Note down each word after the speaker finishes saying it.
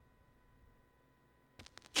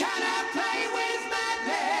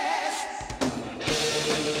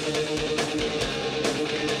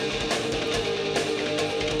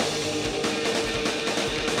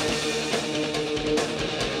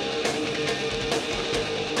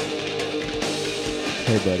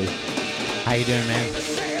Hey, buddy. How you doing, man?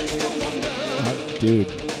 Dude.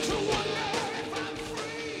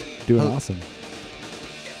 Doing awesome.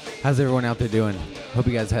 How's everyone out there doing? Hope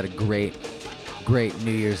you guys had a great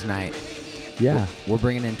New Year's night. Yeah. We're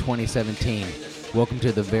bringing in 2017. Welcome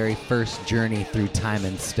to the very first journey through time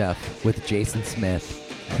and stuff with Jason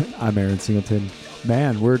Smith. I'm Aaron Singleton.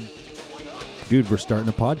 Man, we're starting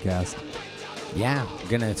a podcast. Yeah, we're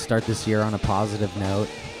going to start this year on a positive note.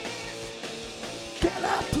 Can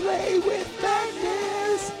I play with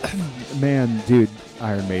madness? Man, dude,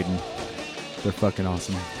 Iron Maiden. They're fucking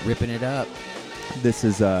awesome. Ripping it up. This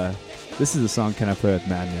is a song, Can I Play with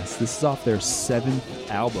Madness? This is off their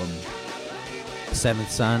 7th album.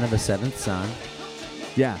 Seventh son of a seventh son.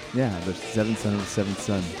 Yeah, the 7th son of the 7th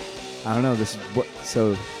son. I don't know,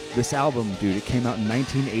 this album, dude, it came out in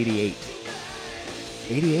 1988.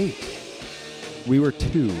 88. We were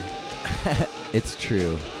 2. It's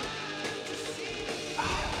true.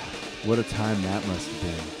 What a time that must have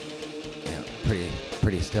been. Yeah,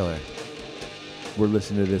 pretty stellar. We're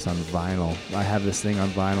listening to this on vinyl. I have this thing on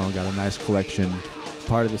vinyl. Got a nice collection.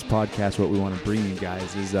 Part of this podcast, what we want to bring you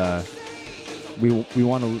guys is we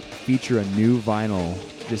want to feature a new vinyl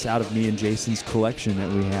just out of me and Jason's collection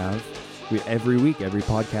that we have. Every week, every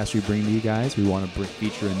podcast we bring to you guys, we want to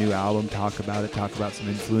feature a new album, talk about it, talk about some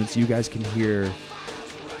influence. You guys can hear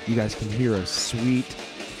a sweet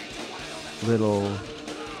little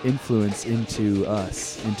influence into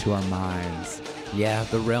us, into our minds. Yeah,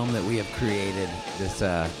 the realm that we have created,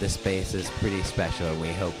 this space is pretty special, and we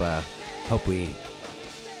hope we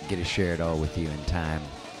get to share it all with you in time.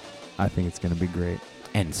 I think it's going to be great.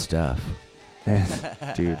 And stuff.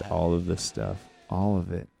 Dude, all of this stuff. All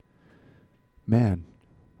of it. Man,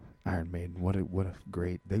 Iron Maiden, what a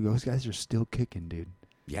great... Those guys are still kicking, dude.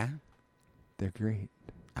 Yeah. They're great.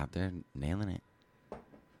 Out there nailing it.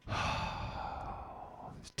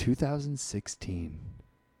 2016.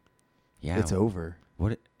 Yeah. It's over.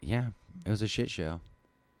 Yeah, it was a shit show.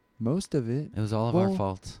 Most of it. It was all of our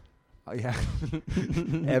faults. Yeah.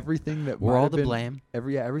 Everything that we're all to blame.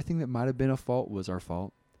 Everything that might have been a fault was our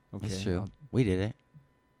fault. Okay. That's true. We did it.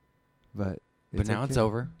 But now it's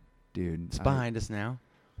over. Dude. It's behind us now.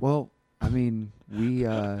 Well, I mean, we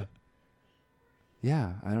yeah,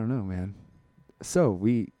 I don't know, man. So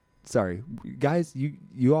sorry, guys,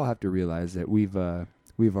 you all have to realize that we've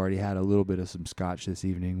already had a little bit of some scotch this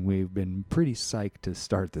evening. We've been pretty psyched to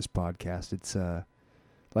start this podcast. It's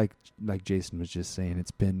like Jason was just saying,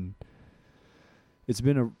 it's been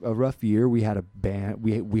a rough year. We had a band.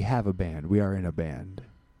 We have a band. We are in a band.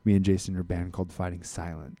 Me and Jason are a band called Fighting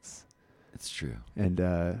Silence. It's true. And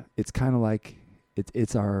it's kind of like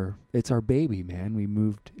it's our baby, man. We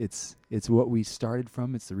moved. It's what we started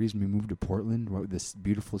from. It's the reason we moved to Portland, this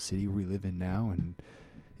beautiful city we live in now, and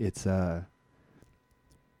it's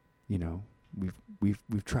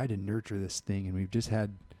we've tried to nurture this thing, and we've just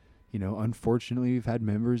had, unfortunately, we've had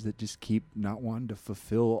members that just keep not wanting to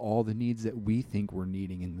fulfill all the needs that we think we're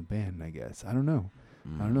needing in the band, I guess. I don't know.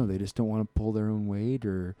 They just don't want to pull their own weight,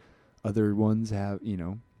 or other ones have,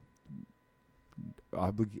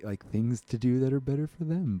 things to do that are better for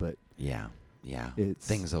them. But yeah,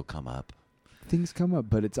 things will come up. Things come up,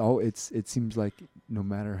 but it seems like no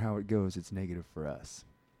matter how it goes, it's negative for us.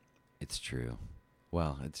 It's true.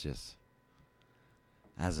 Well, it's just,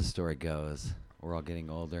 as the story goes, we're all getting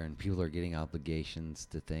older and people are getting obligations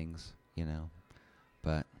to things,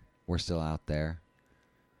 but we're still out there.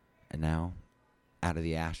 And now, out of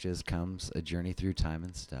the ashes comes a journey through time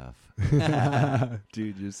and stuff.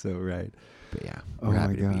 Dude, you're so right. But yeah, we're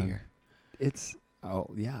happy to be here.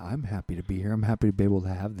 I'm happy to be here. I'm happy to be able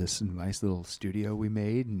to have this nice little studio we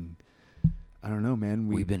made, and I don't know, man.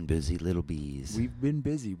 We've been busy little bees. We've been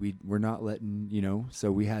busy. We're not letting,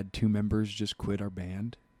 so we had 2 members just quit our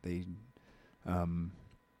band. They,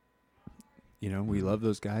 we love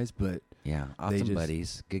those guys, but yeah, awesome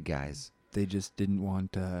buddies, good guys. They just didn't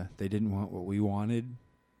want what we wanted,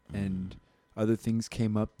 and other things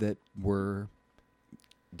came up that were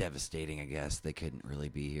devastating, I guess. They couldn't really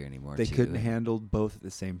be here anymore. They couldn't handle both at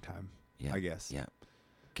the same time, yeah, I guess. Yeah.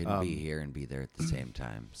 Couldn't be here and be there at the same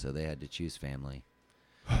time, so they had to choose family.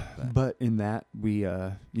 But in that, we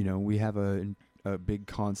have a big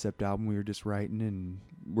concept album we were just writing, and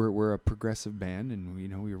we're a progressive band, and we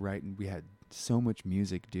were writing. We had so much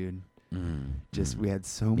music, dude. We had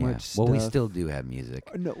so much stuff. Well, we still do have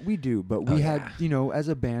music. No, we do, but we had, as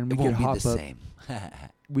a band, we could hop up. Same.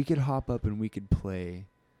 We could hop up and we could play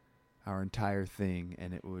our entire thing,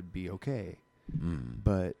 and it would be okay.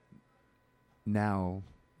 But now,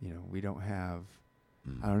 we don't have.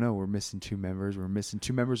 I don't know. We're missing 2 members. We're missing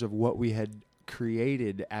 2 members of what we had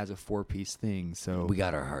created as a 4-piece thing. So we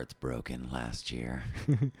got our hearts broken last year.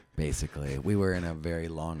 Basically, we were in a very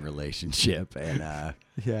long relationship, and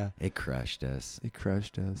it crushed us.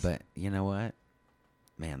 But you know what?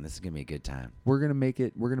 Man, this is gonna be a good time. We're gonna make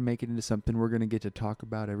it into something. We're gonna get to talk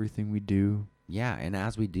about everything we do. Yeah, and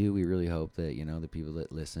as we do, we really hope that, the people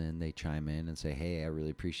that listen, they chime in and say, hey, I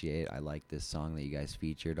really appreciate it. I like this song that you guys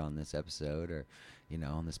featured on this episode, or,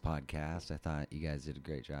 on this podcast. I thought you guys did a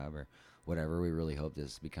great job, or whatever. We really hope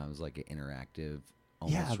this becomes like an interactive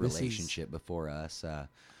almost relationship before us.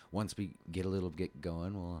 Once we get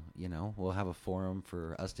going, we'll have a forum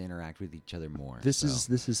for us to interact with each other more. This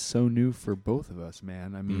is so new for both of us,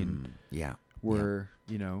 man. I mean, we're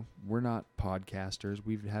not podcasters.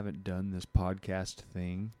 We haven't done this podcast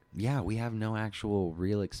thing. Yeah, we have no actual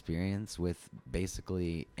real experience with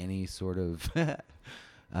basically any sort of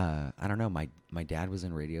I don't know. My dad was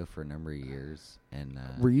in radio for a number of years, and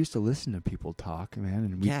we're used to listening to people talk,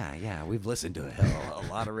 man. And we've listened to a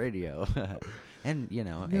lot of radio. And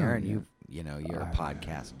Aaron, you're a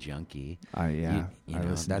podcast junkie. I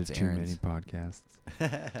listen to too many podcasts.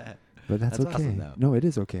 But that's okay. Awesome, though. No, it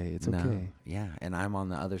is okay. It's okay. Yeah, and I'm on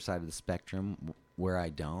the other side of the spectrum where I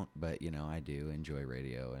don't, but I do enjoy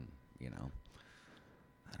radio, and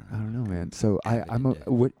I don't know, man. So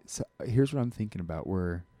So here's what I'm thinking about.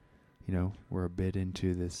 We're a bit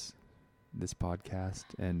into this podcast,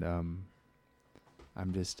 and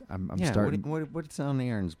I'm starting. What's on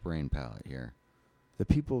Aaron's brain palette here? The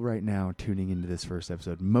people right now tuning into this first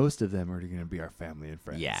episode, most of them are going to be our family and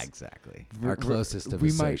friends. Yeah, exactly. Our closest of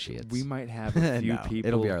associates. We might have a few people.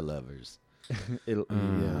 It'll be our lovers.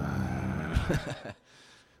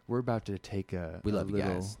 We're about to take a you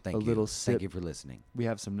guys. Thank you. Sip. Thank you for listening. We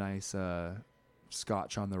have some nice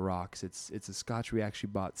scotch on the rocks. It's a scotch we actually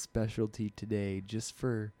bought specialty today, just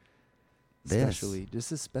for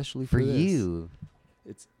especially for you.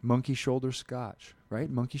 It's Monkey Shoulder Scotch, right?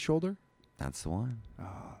 Monkey Shoulder. That's the one.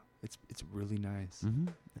 It's really nice. Mm-hmm.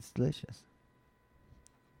 It's delicious.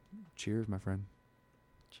 Cheers, my friend.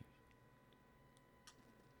 Cheers.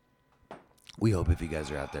 We hope if you guys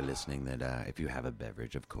are out there listening that if you have a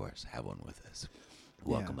beverage, of course, have one with us.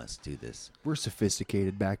 Welcome us to this. We're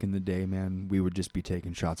sophisticated. Back in the day, man, we would just be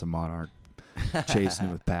taking shots of Monarch, chasing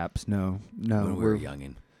it with Paps. No. When we were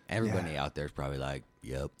youngin'. Everybody out there is probably like,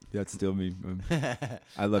 yep. That's still me.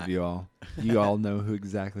 I love you all. You all know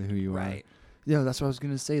exactly who you are. Right. Yeah, that's what I was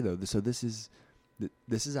going to say, though. So this is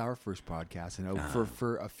our first podcast. And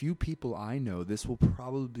for a few people I know, this will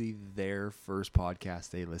probably be their first podcast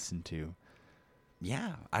they listen to.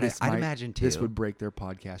 Yeah, I'd imagine, too. This would break their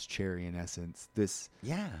podcast cherry, in essence.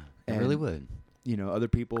 Yeah, it really would. Other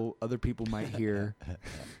people might hear...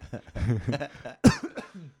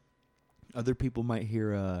 Other people might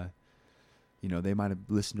hear, they might have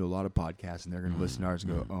listened to a lot of podcasts, and they're going to listen to ours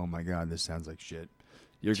and go, oh, my God, this sounds like shit.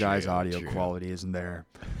 Your guys' audio quality isn't there.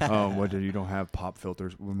 You don't have pop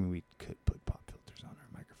filters? I mean, we could put pop filters on our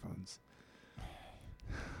microphones.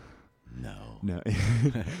 No.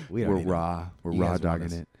 We're raw. We're raw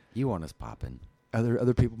dogging it. You want us popping.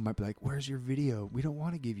 Other people might be like, where's your video? We don't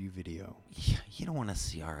want to give you video. Yeah, you don't want to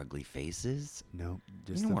see our ugly faces. No,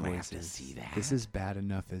 just you don't want to have to see that. This is bad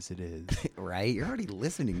enough as it is. Right? You're already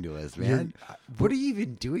listening to us, man. What are you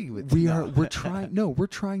even doing with We're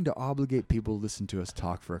trying to obligate people to listen to us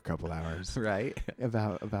talk for a couple hours. Right?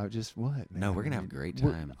 About just what, man? No, we're going to have a great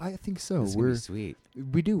time. I think so. It's going to be sweet.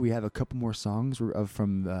 We do. We have a couple more songs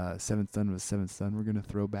from the Seventh Son of Seventh Son we're going to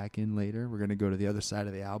throw back in later. We're going to go to the other side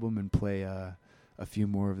of the album and play a few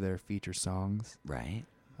more of their feature songs. Right.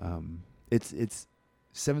 It's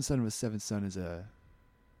Seventh Son of a Seventh Son is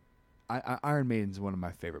Iron Maidens is one of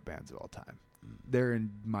my favorite bands of all time. They're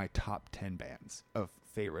in my top 10 bands of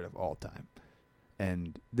favorite of all time.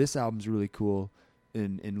 And this album's really cool.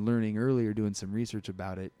 In learning earlier, doing some research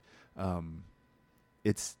about it,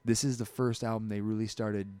 this is the first album they really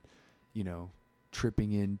started,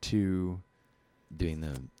 tripping into doing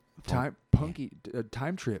the time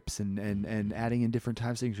trips and adding in different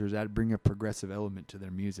time signatures that bring a progressive element to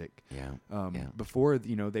their music. Before,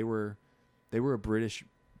 they were a British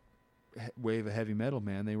wave of heavy metal,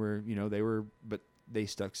 man. But they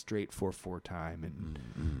stuck straight 4/4 time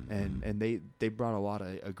and they brought a lot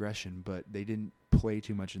of aggression, but they didn't play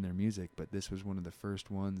too much in their music. But this was one of the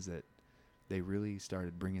first ones that they really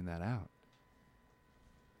started bringing that out.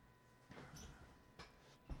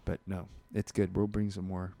 But no, it's good. We'll bring some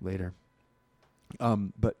more later.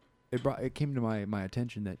 But it came to my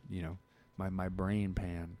attention that, my brain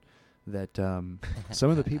pan, that some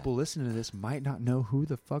of the people listening to this might not know who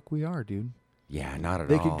the fuck we are, dude. Yeah, not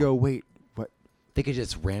at all. They could go, wait, what? They could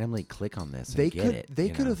just randomly click on this and They get could it. they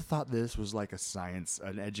you could know? have thought this was like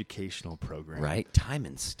an educational program, Right? Time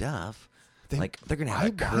and stuff. They're going to have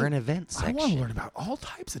a current event section. I want to learn about all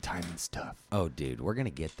types of time and stuff. Oh, dude, we're going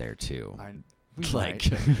to get there, too.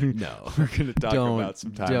 Like, no. We're going to talk about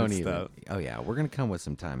some time and even. stuff. Oh, yeah. We're going to come with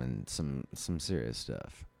some time and some serious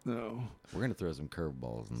stuff. No. We're going to throw some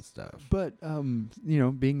curveballs and stuff. But,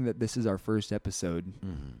 being that this is our first episode,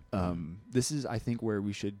 Mm-hmm. this is, I think, where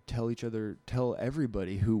we should tell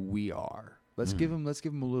everybody who we are. Let's give them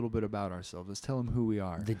a little bit about ourselves. Let's tell them who we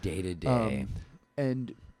are. The day-to-day.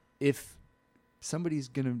 And if somebody's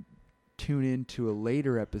going to tune into a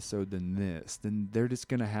later episode than this, then they're just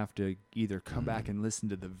going to have to either come back and listen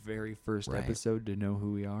to the very first episode to know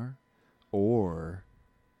who we are, or...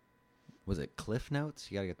 Was it Cliff Notes?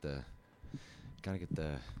 You gotta get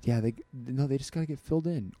the. Yeah, they just gotta get filled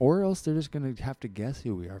in, or else they're just gonna have to guess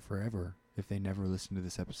who we are forever if they never listen to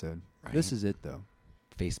this episode. Right. This is it, though.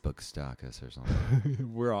 Facebook stalk us or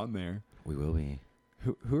something. We're on there. We will be.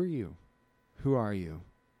 Who are you? Who are you?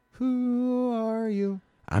 Who are you?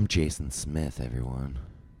 I'm Jason Smith, everyone.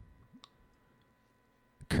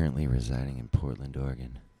 Currently residing in Portland,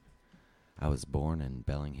 Oregon. I was born in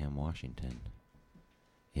Bellingham, Washington.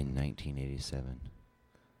 In 1987.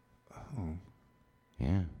 Oh,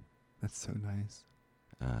 yeah. that's so nice.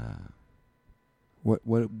 Uh, What?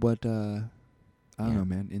 I don't know,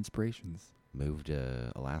 man. Inspirations. moved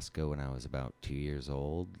to Alaska when I was about 2 years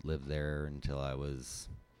old. Lived there until I was,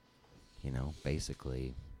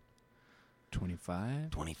 basically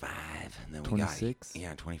 25. 25. And then 26?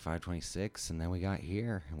 25, 26. And then we got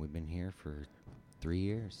here, and we've been here for 3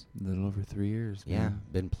 years. A little over 3 years. Yeah, man.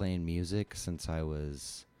 been playing music since I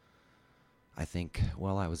was, I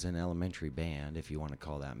was in elementary band, if you want to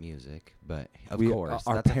call that music. But, of course,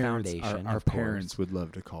 our that's parents, a foundation. Our of course. parents would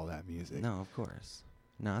love to call that music. No, of course.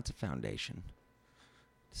 No, it's a foundation.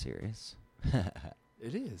 Serious.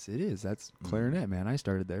 It is. That's clarinet, man. I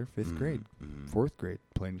started there, 5th grade, 4th grade,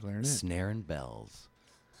 playing clarinet. Snare and bells.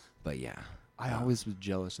 But, yeah. I always was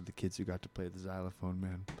jealous of the kids who got to play the xylophone,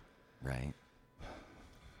 man. Right.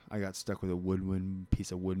 I got stuck with a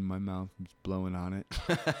piece of wood in my mouth, just blowing on it.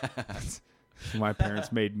 My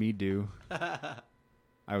parents made me do.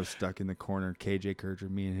 I was stuck in the corner. KJ Kircher,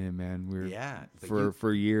 me and him, man. We were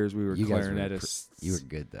for years we were clarinetists. You were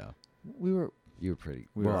good though. You were pretty.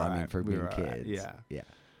 For being kids. Yeah.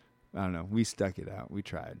 I don't know. We stuck it out. We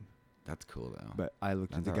tried. That's cool though. But I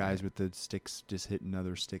looked at the guys with the sticks just hitting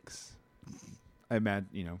other sticks. I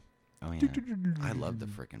imagine, Oh yeah. I love the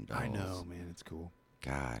frickin' bells. I know, man. It's cool.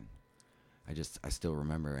 God. I still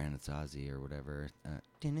remember Anasazi or whatever.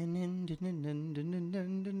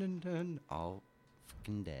 All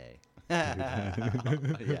fucking day.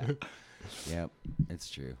 Yeah. Yep. It's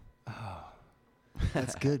true. Oh,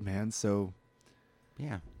 that's good, man. So,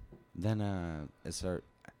 yeah. Then started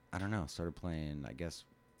playing, I guess,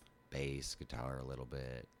 bass, guitar a little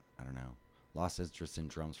bit. I don't know. Lost interest in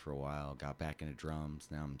drums for a while. Got back into drums.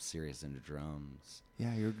 Now I'm serious into drums.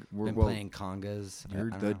 Yeah, Been playing congas.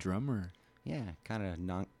 You're the drummer. Yeah, kind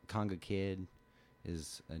of conga kid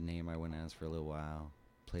is a name I went as for a little while.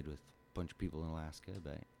 Played with a bunch of people in Alaska,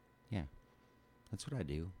 but yeah, that's what I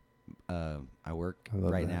do. I work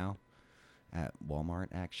right now at Walmart,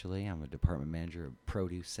 actually. I'm a department manager of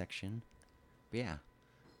produce section. But yeah,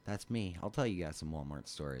 that's me. I'll tell you guys some Walmart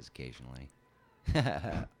stories occasionally.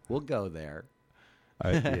 We'll go there.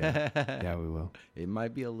 Yeah, we will. It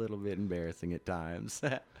might be a little bit embarrassing at times.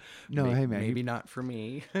 No, hey man, maybe not for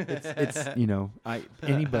me. it's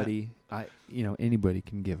anybody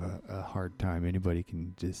can give a hard time. Anybody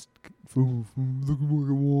can just look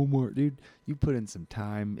at Walmart, dude. You put in some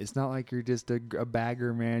time. It's not like you're just a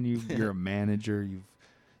bagger, man. You're a manager.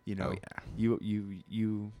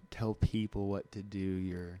 You tell people what to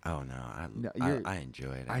do. I enjoy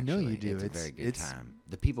it. Actually. I know you do. It's a very good time.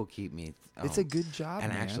 The people keep me. It's a good job,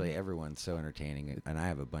 and man. Actually, everyone's so entertaining. And I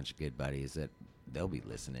have a bunch of good buddies that they'll be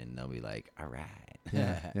listening. And they'll be like, "All right."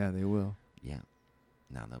 Yeah, they will. Yeah.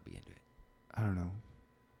 Now they'll be into it. I don't know.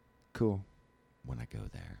 Cool. When I go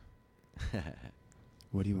there.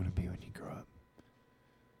 What do you want to be when you grow up?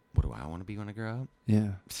 What do I want to be when I grow up?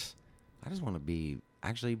 Yeah. I just want to be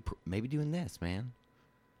actually maybe doing this, man.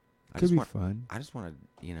 Could be fun. I just want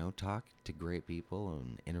to, talk to great people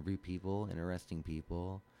and interview people, interesting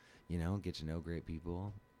people, get to know great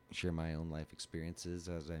people, share my own life experiences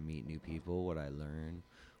as I meet new people, what I learn,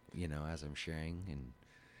 as I'm sharing and,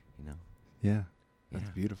 Yeah, that's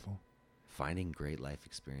beautiful. Finding great life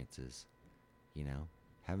experiences,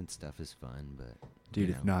 having stuff is fun, but.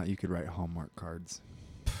 Dude, if not, you could write Hallmark cards.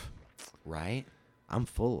 Right? I'm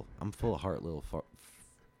full of heart,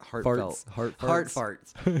 heartfelt. Heart Heart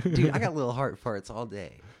farts. farts. Dude, I got little heart farts all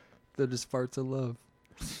day. They're just farts of love.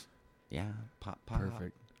 Yeah. Pop, pop.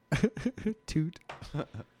 Perfect. Toot.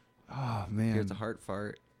 Oh, man. Here's a heart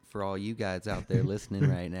fart for all you guys out there listening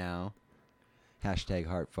right now. Hashtag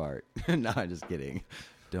heart fart. No, I'm just kidding.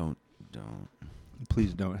 Don't.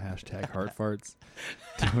 Please don't hashtag heart farts.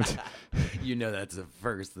 Don't. You know that's the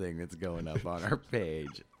first thing that's going up on our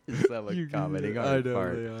page. Someone commenting on heart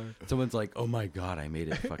fart. They are. Someone's like, oh my God, I made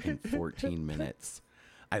it fucking 14 minutes.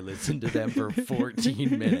 I listened to them for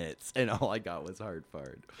 14 minutes, and all I got was heart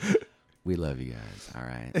fart. We love you guys. All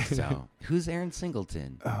right. So, who's Aaron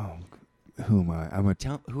Singleton? Oh, who am I?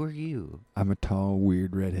 Who are you? I'm a tall,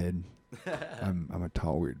 weird redhead. I'm a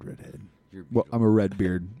tall, weird redhead. You're Well, I'm a red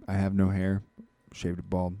beard. I have no hair. Shaved it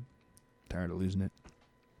bald. Tired of losing it.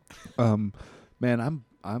 Man,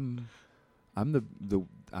 I'm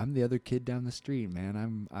the other kid down the street,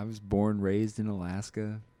 man. I was born, raised in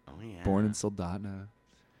Alaska. Oh yeah. Born in Soldotna,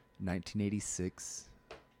 1986.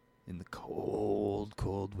 In the cold,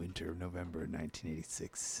 cold winter of November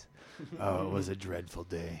 1986. Oh, it was a dreadful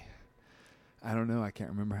day. I don't know. I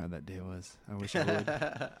can't remember how that day was. I wish I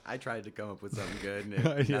would. I tried to come up with something good.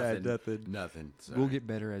 And nothing. Sorry. We'll get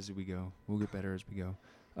better as we go.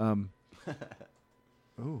 Oh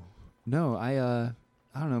no, I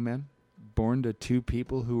don't know, man. Born to two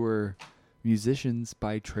people who were musicians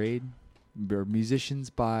by trade, or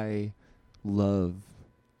musicians by love.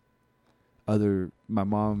 My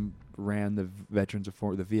mom ran the Veterans of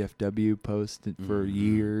the VFW post for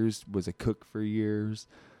years. Was a cook for years.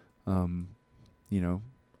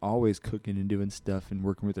 Always cooking and doing stuff and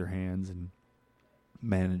working with her hands and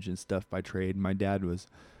managing stuff by trade. My dad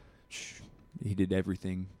he did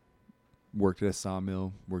everything. Worked at a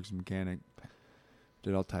sawmill, worked as a mechanic,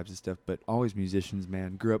 did all types of stuff, but always musicians,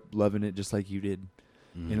 man. Grew up loving it just like you did.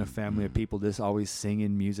 In a family of people just always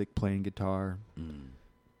singing music, playing guitar.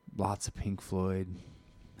 Lots of Pink Floyd.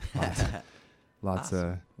 Lots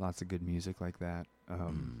of good music like that.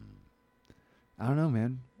 I don't know,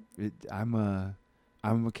 man. I'm a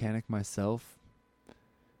mechanic myself.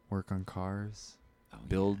 Work on cars.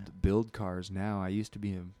 Build cars now. I used to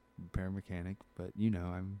be a repair mechanic, but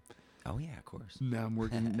I'm. Oh yeah, of course. Now I'm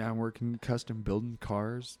working custom building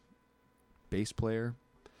cars. Bass player.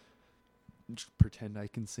 Just pretend I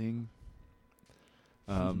can sing.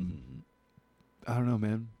 I don't know,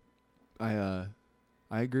 man. I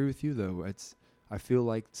agree with you though. I feel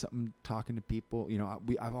like something talking to people.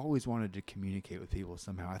 I've always wanted to communicate with people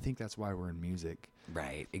somehow. I think that's why we're in music.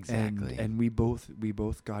 Right. Exactly. And we both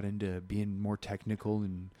got into being more technical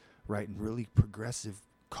and writing really progressive,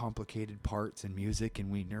 complicated parts in music,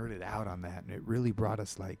 and we nerded out on that, and it really brought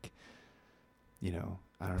us I don't know,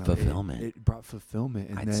 fulfillment. It brought fulfillment,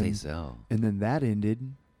 and I'd say so. And then that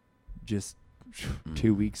ended just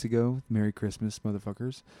 2 weeks ago. Merry Christmas,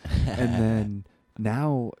 motherfuckers. And then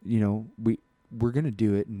now, we're gonna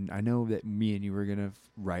do it, and I know that me and you are gonna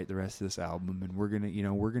write the rest of this album, and we're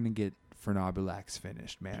gonna get Phernobulax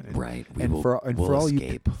finished, man. And, right.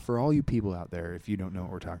 For all you people out there, if you don't know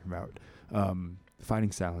what we're talking about,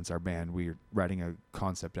 Fighting Silence, our band, we're writing a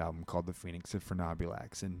concept album called The Phoenix of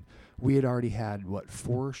Phernobulax, and we had already had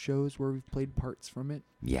 4 shows where we've played parts from it.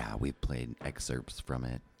 Yeah, we played excerpts from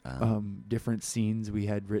it. Different scenes. We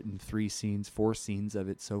had written 4 scenes of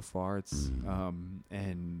it so far. It's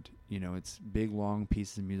and it's big long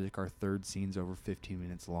pieces of music. Our third scene's over 15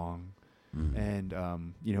 minutes long. And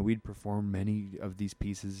we'd perform many of these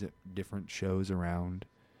pieces at different shows around.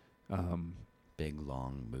 Big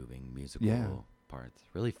long moving musical parts.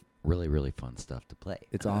 Really, really, really fun stuff to play.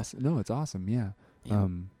 It's awesome. No, it's awesome. Yeah.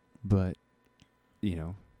 But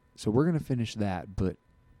so we're gonna finish that, but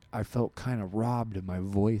I felt kind of robbed of my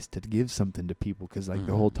voice to give something to people, because the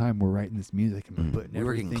whole time we're writing this music and we're putting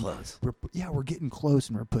everything. We're getting close. We're getting close,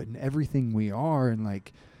 and we're putting everything we are and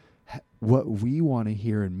what we want to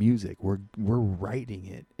hear in music. We're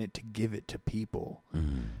writing it to give it to people,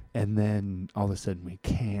 and then all of a sudden we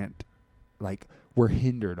can't. We're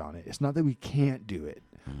hindered on it. It's not that we can't do it,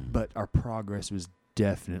 but our progress was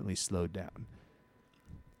definitely slowed down.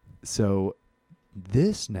 So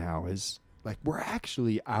this now is we're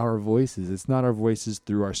actually our voices. It's not our voices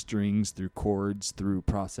through our strings, through chords, through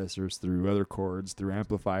processors, through other chords, through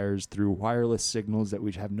amplifiers, through wireless signals that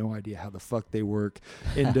we have no idea how the fuck they work,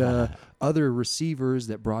 and other receivers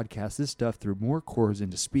that broadcast this stuff through more cords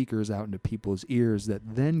into speakers out into people's ears that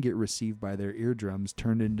then get received by their eardrums,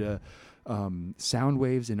 turned into sound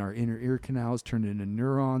waves in our inner ear canals, turned into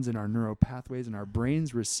neurons in our neural pathways, and our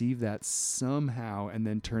brains receive that somehow and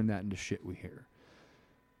then turn that into shit we hear.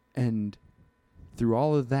 And through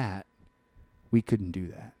all of that, we couldn't do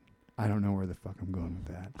that. I don't know where the fuck I'm going with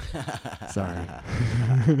that. Sorry.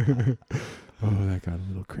 Oh, that got a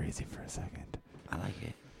little crazy for a second. I like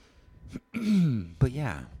it. But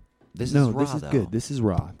yeah, this is raw, this is though. good. This is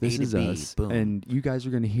raw. This is B, us. boom. And you guys are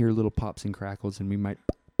going to hear little pops and crackles, and we might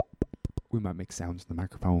make sounds in the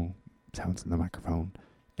microphone.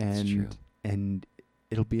 And, That's true. And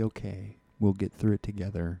it'll be okay. We'll get through it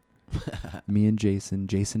together. Me and Jason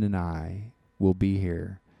and I will be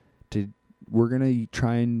here. We're going to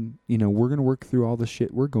try and, we're going to work through all the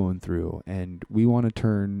shit we're going through. And we want to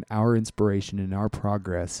turn our inspiration and our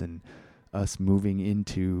progress and us moving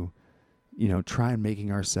into, try and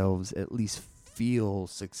making ourselves at least feel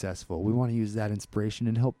successful. We want to use that inspiration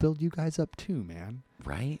and help build you guys up too, man.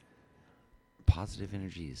 Right? Positive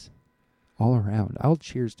energies. All around. I'll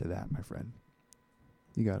cheers to that, my friend.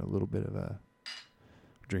 You got a little bit of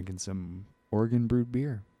drinking some Oregon brewed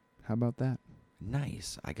beer. How about that?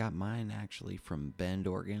 Nice. I got mine actually from Bend,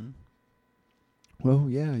 Oregon. Well,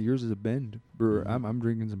 yeah, yours is a Bend brewer. Mm-hmm. I'm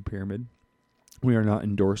drinking some Pyramid. We are not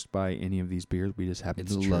endorsed by any of these beers. We just happen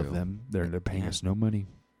to love them. They're paying us no money.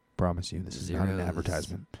 Promise you, this is not an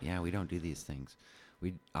advertisement. Yeah, we don't do these things.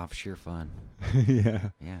 We off sheer fun. Yeah.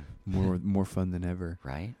 Yeah. More fun than ever.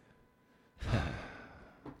 Right?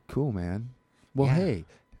 Cool, man. Well, Yeah. hey,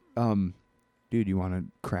 dude, you want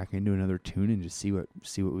to crack into another tune and just see what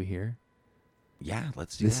we hear? Yeah,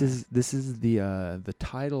 let's do that. This is the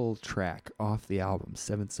title track off the album,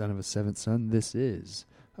 Seventh Son of a Seventh Son. This is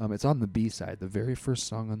it's on the B-side, the very first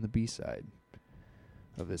song on the B-side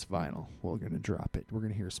of this vinyl. We're gonna drop it. We're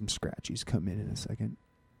gonna hear some scratchies come in a second.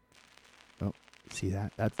 Oh, see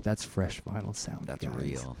that? That's fresh vinyl sound. That's guys.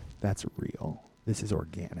 real. That's real. This is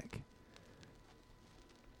organic.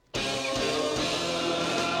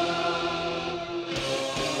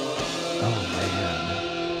 Oh man.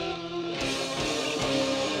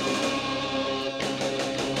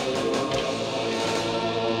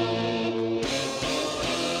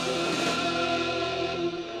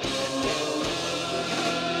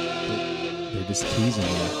 They're just teasing you.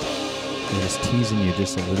 They're just teasing you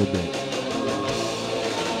just a little bit.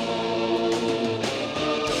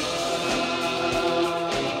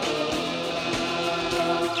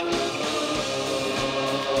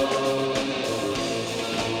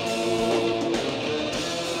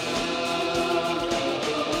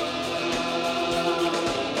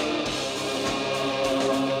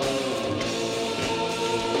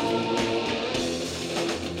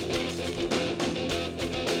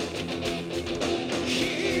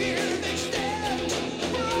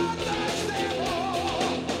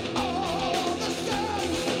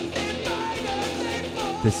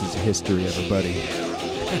 This is history, everybody.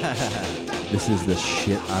 This is the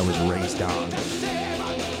shit I was raised on.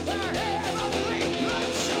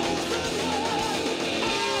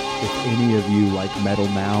 If any of you like metal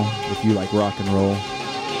now, if you like rock and roll,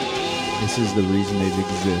 this is the reason it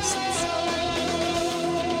exists.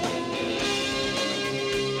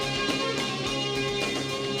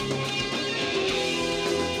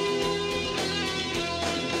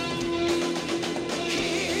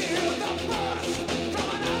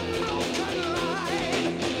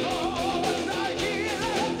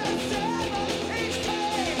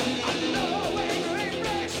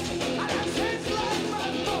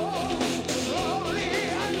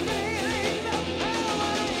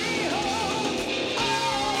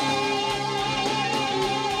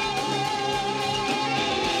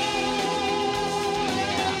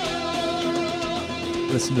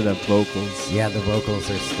 Listen to the vocals. Yeah, the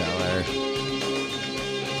vocals are stellar.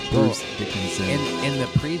 Bruce Dickinson. In the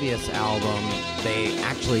previous album, they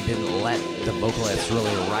actually didn't let the vocalists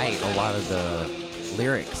really write a lot of the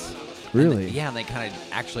lyrics. Really? And they kind of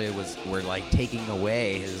actually were like taking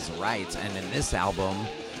away his rights. And in this album,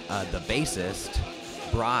 the bassist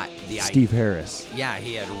brought the Steve Harris. Yeah,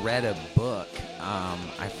 he had read a book.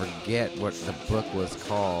 I forget what the book was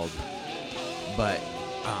called, but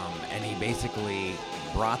and he basically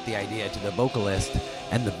brought the idea to the vocalist,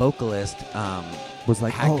 and the vocalist Was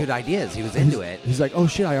like, had good ideas. He was into it. He's like, oh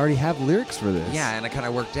shit, I already have lyrics for this. Yeah, and it kind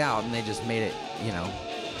of worked out, and they just made it,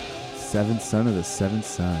 Seventh son of the seventh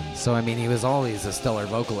son. So, I mean, he was always a stellar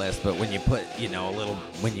vocalist, but when you put,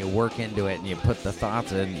 when you work into it and you put the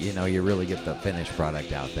thoughts in, you really get the finished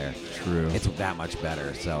product out there. True. It's that much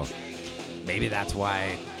better. So maybe that's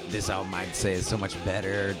why this album, I'd say, is so much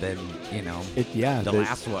better than, the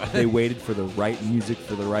last one. They waited for the right music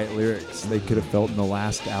for the right lyrics. They could have felt in the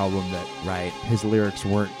last album that his lyrics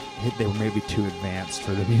they were maybe too advanced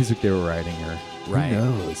for the music they were writing, or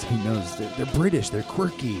who knows? They're British. They're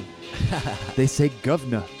quirky. They say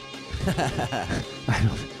governor.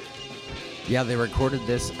 Yeah, they recorded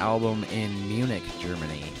this album in Munich,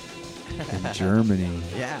 Germany. In Germany.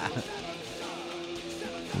 Yeah.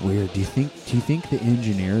 Weird. Do you think the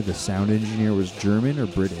engineer, the sound engineer, was German or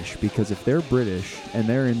British? Because if they're British and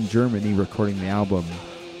they're in Germany recording the album,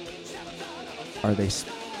 are they?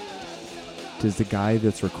 Does the guy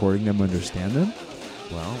that's recording them understand them?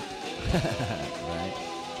 Well, right.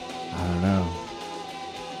 I don't know.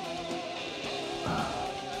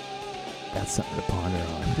 That's something to ponder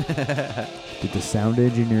on. Did the sound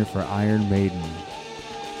engineer for Iron Maiden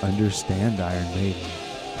understand Iron Maiden?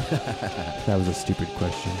 That was a stupid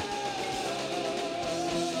question.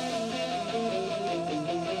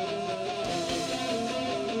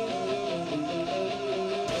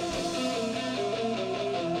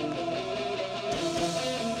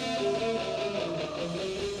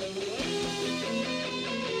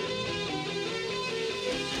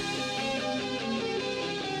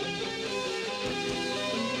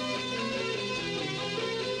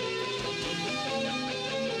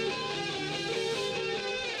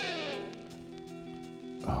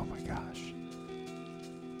 Oh my gosh.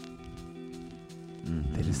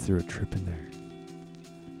 Mm-hmm. They just threw a trip in there.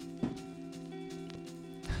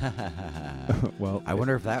 Well, I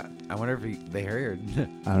wonder if they heard.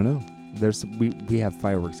 I don't know. We have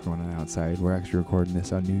fireworks going on outside. We're actually recording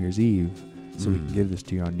this on New Year's Eve, so we can give this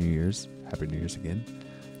to you on New Year's. Happy New Year's again.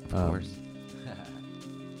 Of course.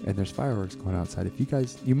 And there's fireworks going outside. If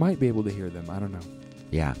you might be able to hear them. I don't know.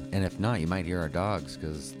 Yeah, and if not, you might hear our dogs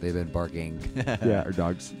because they've been barking. Yeah, our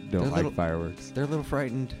dogs don't They're like little- fireworks. They're a little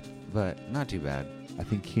frightened, but not too bad. I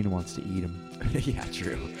think Keenan wants to eat them. Yeah,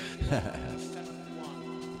 true.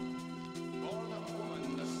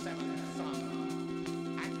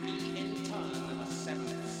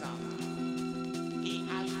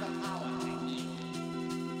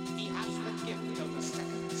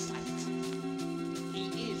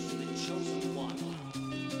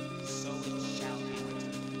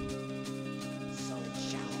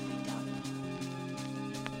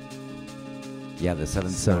 Yeah, the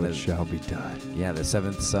seventh So son it is. shall be done. Yeah, the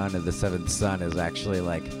seventh son of the seventh son is actually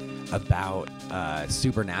like about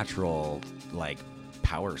supernatural like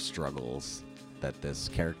power struggles that this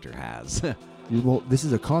character has. Well, this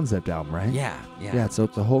is a concept album, right? Yeah. Yeah, so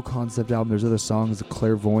it's a whole concept album. There's other songs, The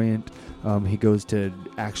Clairvoyant. He goes to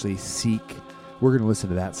actually seek. We're going to listen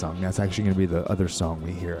to that song. That's actually going to be the other song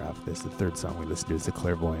we hear after this. The third song we listen to is The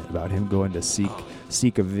Clairvoyant, about him going to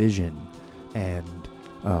seek a vision. And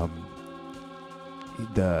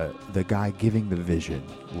the guy giving the vision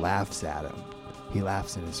laughs at him. He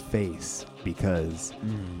laughs in his face because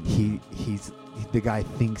the guy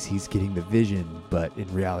thinks he's getting the vision, but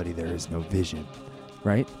in reality there is no vision,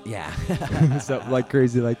 right? Yeah. Something like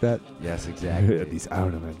crazy like that. Yes, exactly. I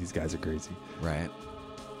don't know, man. These guys are crazy. Right.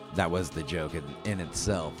 That was the joke in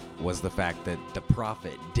itself, was the fact that the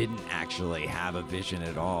prophet didn't actually have a vision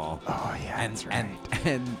at all. Oh yeah, that's right.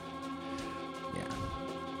 And yeah,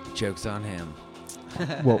 joke's on him.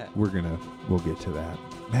 Well, we'll get to that.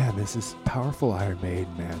 Man, this is powerful Iron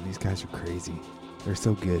Maiden, man. These guys are crazy. They're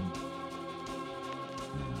so good.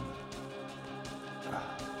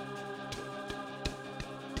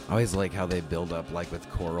 I always like how they build up like with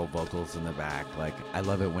choral vocals in the back. Like I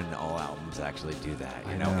love it when all albums actually do that,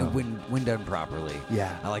 you know, know. when done properly.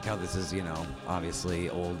 Yeah. I like how this is, obviously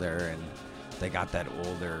older and they got that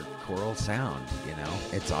older choral sound,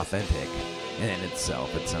 It's authentic in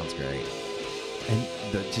itself. It sounds great. And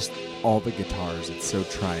just all the guitars, it's so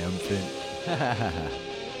triumphant.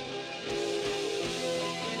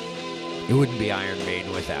 It wouldn't be Iron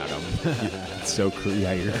Maiden without them. It's so cool.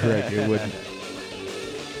 Yeah, you're correct. It wouldn't.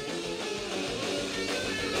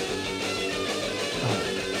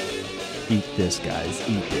 Eat this, guys.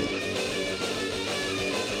 Eat it.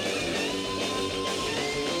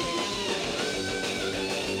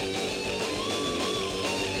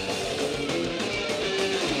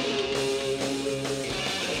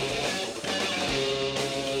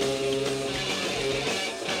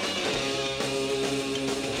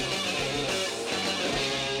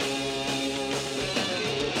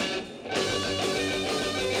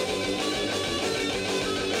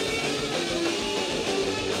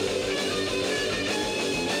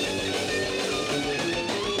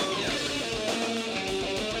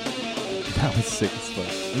 That was sick as fuck.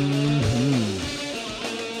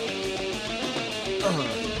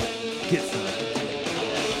 Get some.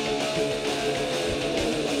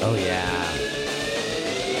 Oh, yeah.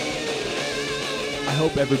 I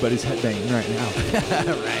hope everybody's headbanging right now.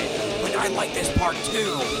 Right. Like, I like this part,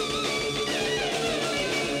 too.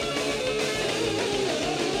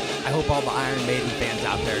 I hope all the Iron Maiden fans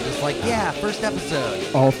out there are just like, yeah, first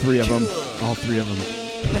episode. All three of them. All three of them.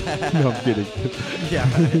 No, I'm kidding. Yeah,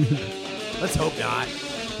 right. Let's hope not.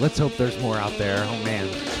 Let's hope there's more out there. Oh, man.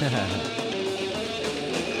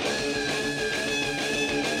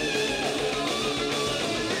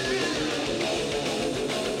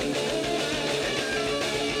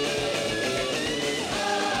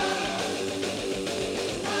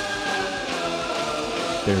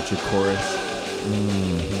 There's your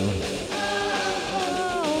chorus.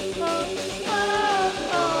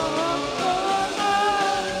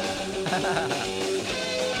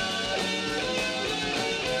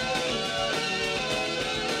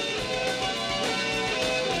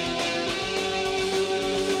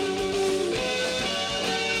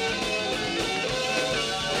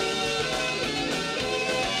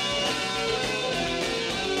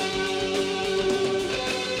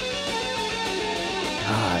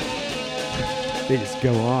 God, they just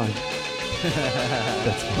go on.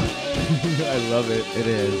 That's fun. I love it. It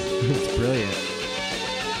is. It's brilliant.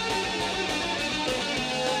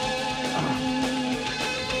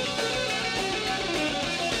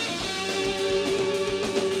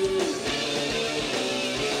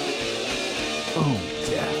 Oh,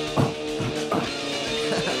 yeah.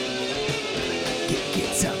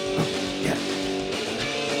 Get some. Yeah.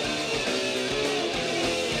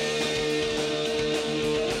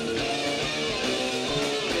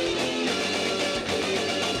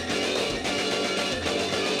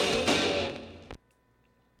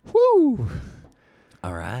 Woo!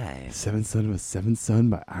 All right. Seventh Son was Seventh Son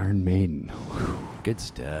by Iron Maiden. Whew. Good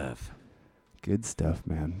stuff. Good stuff,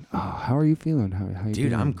 man. Oh, how are you feeling? How you Dude,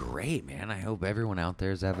 doing? I'm great, man. I hope everyone out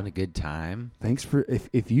there is having a good time. Thanks for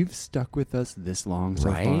if you've stuck with us this long so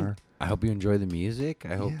Right? far. I hope you enjoy the music.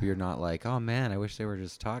 I hope Yeah. you're not like, oh man, I wish they were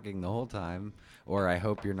just talking the whole time. Or I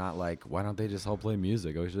hope you're not like, why don't they just all play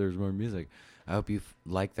music? I wish there was more music. I hope you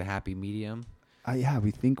like the happy medium. Yeah,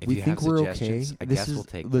 we think If you have we're okay. suggestions, I This guess is we'll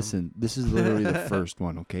take them. listen. This is literally the first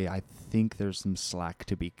one. Okay, I think there's some slack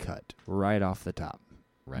to be cut right off the top.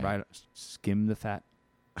 Right. Skim the fat,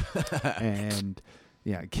 and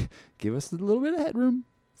yeah, give us a little bit of headroom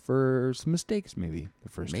for some mistakes. Maybe the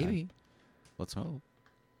first Maybe. time. Let's hope.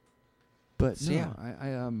 But So, no, yeah.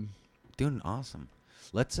 I Doing awesome.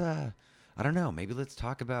 Let's I don't know, maybe let's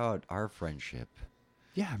talk about our friendship.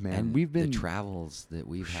 yeah, man. And We've been the travels that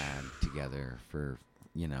we've had together for,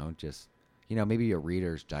 just, maybe a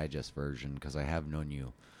Reader's Digest version because I have known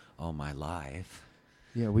you all my life.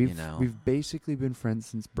 we've know. we've basically been friends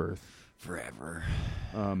since birth. Forever.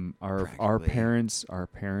 Our Practically. parents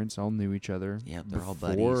all knew each other. Yep, they're all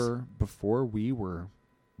buddies. Before we were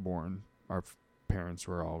born, our parents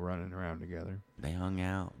were all running around together. They hung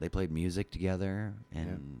out. They played music together.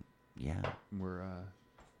 And, yeah. We're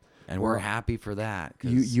And we're- we're happy for that.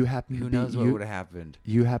 'Cause you happen who to be knows what you, would have happened.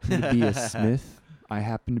 you happen to be a Smith. I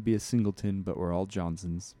happen to be a Singleton, but we're all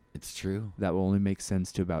Johnsons. It's true. That will only make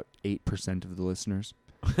sense to about 8% of the listeners,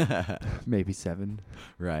 maybe 7.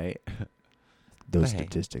 Right. Those But hey.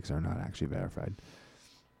 statistics are not actually verified.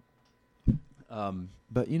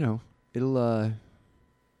 But it'll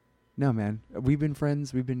no, man. We've been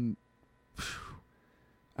friends. We've been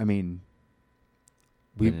I mean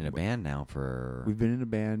We've been in a band now for we've been in a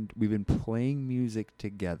band. We've been playing music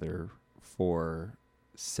together for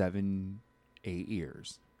 7-8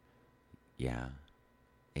 years. 8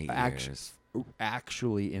 Actu- years.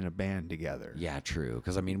 Actually in a band together. Yeah, true.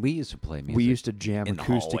 Because we used to play music. We used to jam in the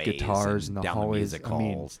acoustic hallways guitars in and the down hallways. music I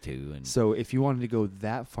mean, halls too. And so if you wanted to go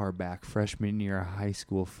that far back, freshman year of high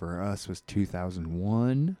school for us was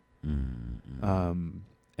 2001.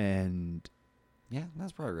 And yeah,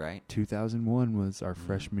 that's probably right. 2001 was our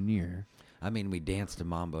freshman year. We danced to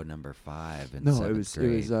Mambo number 5 in No, seventh it was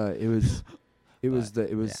grade. it was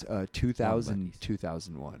But, 2000 buddies.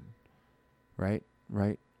 2001. Right?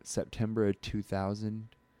 September of 2000,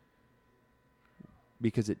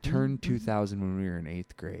 because it turned 2000 when we were in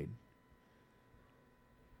 8th grade.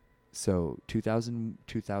 So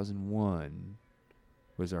 2001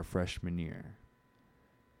 was our freshman year,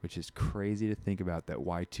 which is crazy to think about, that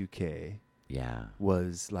Y2K Yeah.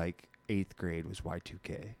 was like 8th grade was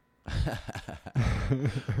Y2K.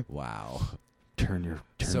 Wow. Turn.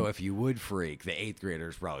 So if you would freak, the 8th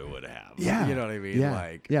graders probably would have. Yeah. You know what I mean?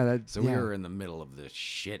 Yeah. Yeah. So we were in the middle of this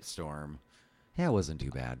shit storm. Yeah, it wasn't too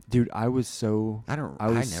bad. Dude, I was so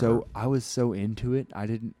into it.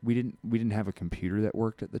 We didn't have a computer that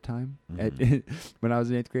worked at the time. When I was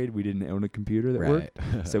in 8th grade, we didn't own a computer that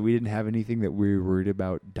worked. So we didn't have anything that we were worried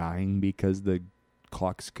about dying because the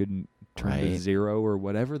clocks couldn't turned to Right. 0 or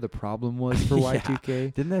whatever the problem was for Yeah.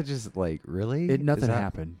 Y2K. Didn't that just like really? Nothing Is that-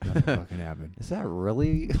 happened. Nothing fucking happened. Is that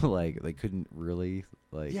really like they couldn't really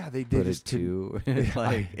like Yeah, they put just a two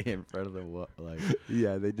like in front of the like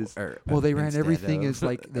Yeah, they just. or, Well, they ran instead everything of, as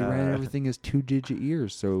like they ran everything as 2-digit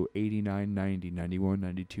years. So 89, 90, 91,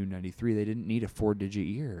 92, 93. They didn't need a 4-digit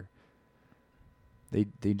year.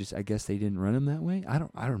 They just, I guess they didn't run them that way. I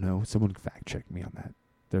don't know. Someone fact check me on that.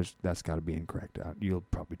 That's got to be incorrect. You'll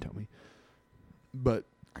probably tell me. But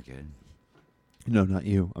I could. no, not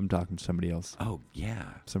you. I'm talking to somebody else. Oh yeah.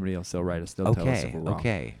 Somebody else. They'll write us. They'll tell us if we're wrong.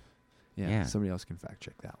 Okay. Yeah, Yeah. somebody else can fact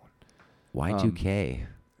check that one. Y2K.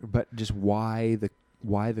 But just why the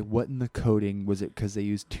what in the coding was it? Because they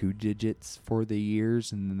used 2 digits for the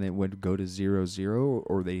years and then they would go to 00,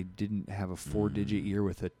 or they didn't have a 4-digit year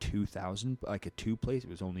with a 2000, like a 2 place. It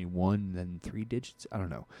was only 1, then 3 digits. I don't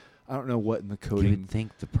know. I don't know what in the You coding. would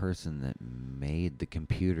think the person that made the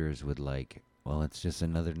computers would like, well, it's just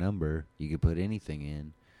another number. You could put anything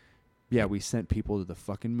in. Yeah, we sent people to the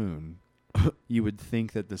fucking moon. You would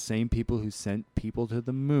think that the same people who sent people to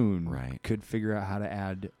the moon Right. could figure out how to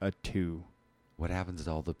add a 2. What happens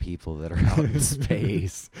to all the people that are out in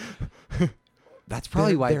space? That's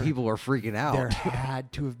probably why There- people are freaking out. There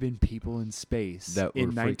had to have been people in space That were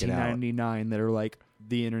in freaking out. 1999 that are like,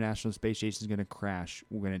 the International Space Station is going to crash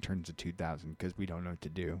when it turns to 2000 because we don't know what to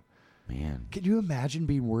do. Man. Could you imagine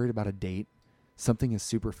being worried about a date? Something as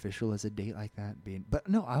superficial as a date like that being. But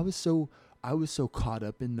no, I was so caught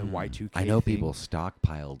up in the Y2K. I know thing. people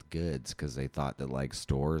stockpiled goods because they thought that like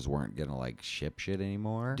stores weren't gonna like ship shit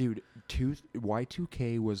anymore. Dude,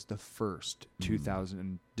 Y2K was the first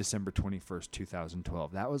 2000 December 21st,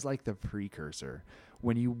 2012. That was like the precursor.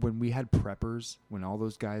 When we had preppers, when all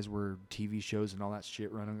those guys were TV shows and all that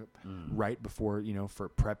shit running up right before, for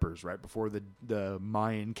preppers, right before the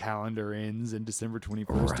Mayan calendar ends in December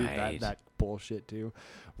 21st, dude, Right. that bullshit too.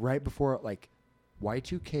 Right before, like,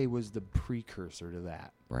 Y2K was the precursor to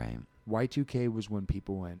that. Right. Y2K was when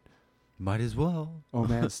people went, Might as well. oh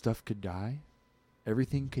man, stuff could die.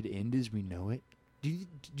 Everything could end as we know it. Do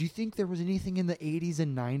you think there was anything in the 80s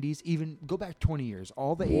and 90s, even go back 20 years,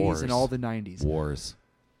 all the 80s and all the 90s? Wars.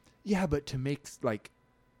 Yeah, but to make like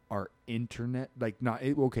our internet, like not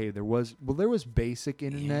okay, there was basic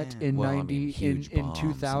internet in Well, 90 I mean, huge in bombs,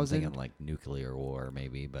 2000. I'm thinking like nucular war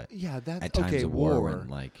maybe, but Yeah, that's at times okay. of war when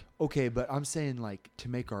like Okay, but I'm saying like to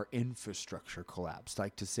make our infrastructure collapse,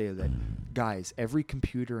 like to say that guys, every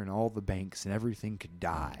computer and all the banks and everything could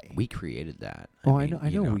die. we created that. I mean,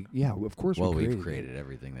 know. you Of course. Well, we we've created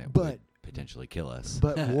everything that But- would potentially kill us.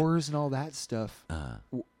 But wars and all that stuff, uh,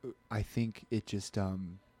 I think it just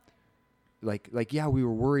like yeah, we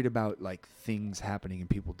were worried about like things happening and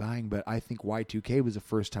people dying, but I think Y2K was the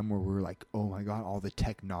first time where we were like, oh my god, all the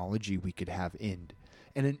technology we could have end.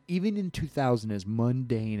 And then even in 2000, as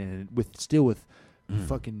mundane and with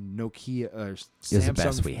fucking Nokia or was the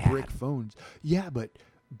best we Samsung had. brick phones, yeah, but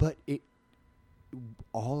it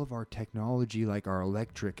all of our technology, like our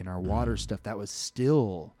electric and our water stuff, that was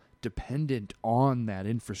still dependent on that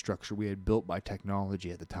infrastructure we had built by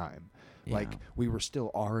technology at the time. Like Yeah. we were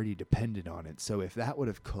still already dependent on it. So if that would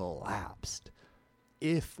have collapsed,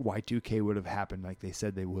 if Y2K would have happened like they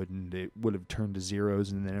said they would, and it would have turned to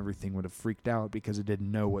zeros, and then everything would have freaked out because it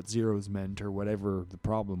didn't know what zeros meant or whatever the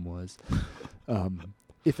problem was.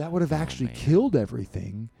 If that would have actually man. killed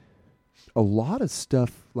everything, a lot of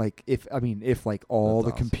stuff, like if like all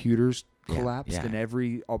That's the awesome. computers Yeah, collapsed yeah.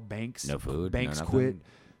 and all banks, no food, banks no quit. nothing.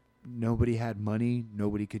 Nobody had money.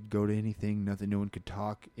 Nobody could go to anything. Nothing. No one could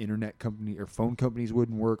talk. Internet company or phone companies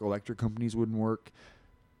wouldn't work. Electric companies wouldn't work.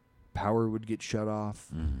 Power would get shut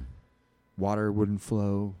off. Mhm. Water wouldn't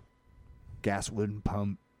flow. Gas wouldn't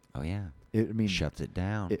pump. Oh yeah. Shuts it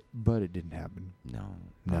down. But it didn't happen. No,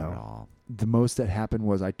 No. not at all. The most that happened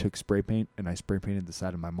was I took spray paint and I spray painted the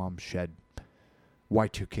side of my mom's shed.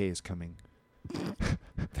 Y2K is coming.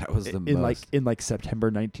 That was the most. in September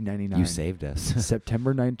 1999. You saved us.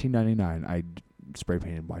 September 1999. I spray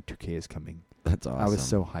painted Y2K is coming. That's awesome. I was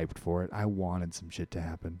so hyped for it. I wanted some shit to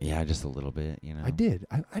happen. Yeah, just a little bit, you know. I did.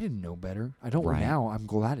 I didn't know better. I don't Right. now. I'm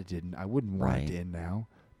glad it didn't. I wouldn't want Right. it to end now.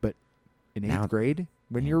 But in Now- eighth grade,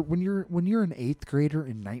 when Yeah. you're an eighth grader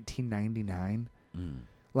in 1999, Mm.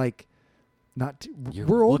 like You're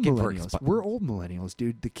we're old looking for millennials. We're old millennials,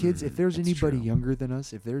 dude. The kids. If Mm, there's that's anybody true. younger than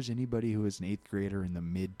us, if there's anybody who is an eighth grader in the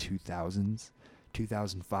mid 2000s,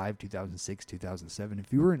 2005, 2006, 2007,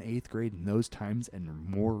 if you were in eighth grade in those times and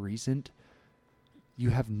more recent, you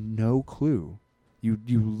have no clue. You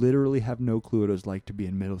literally have no clue what it was like to be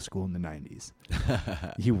in middle school in the 90s.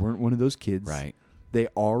 You weren't one of those kids. Right. They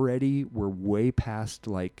already were way past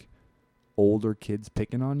like older kids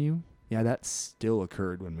picking on you. Yeah, that still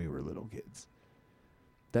occurred when we were little kids.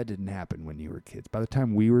 That didn't happen when you were kids. By the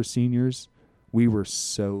time we were seniors, we were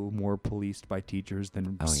so more policed by teachers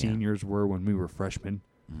than seniors were when we were freshmen.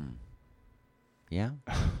 Mm. Yeah.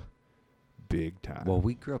 Big time. Well,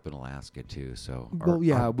 we grew up in Alaska too, so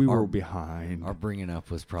we were behind. Our bringing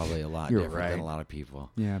up was probably a lot You're different than right. a lot of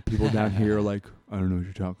people. Yeah, people down here are like, I don't know what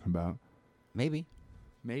you're talking about. Maybe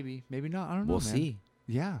Maybe not. I don't know. we'll man. see.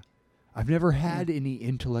 Yeah. I've never had any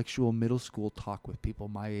intellectual middle school talk with people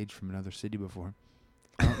my age from another city before.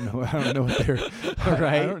 I don't know what they're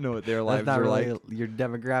Right? I don't know what their lives That's not are really like. your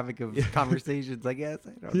demographic of conversations, I guess.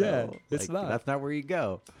 I don't know. It's not. That's not where you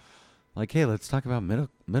go. Like, hey, let's talk about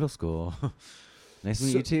middle school. Nice to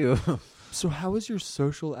meet you too. So how was your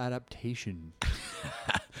social adaptation?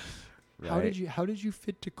 Right. How did you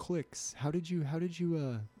fit to cliques? How did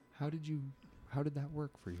that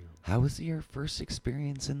work for you? How was your first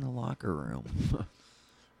experience in the locker room?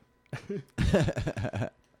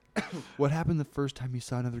 What happened the first time you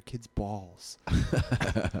saw another kid's balls?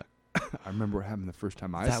 I remember what happened the first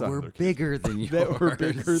time I saw another kid's bigger than yours. that were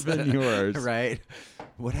bigger than yours. Right.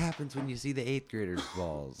 What happens when you see the 8th graders'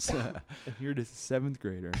 balls? And you're just a 7th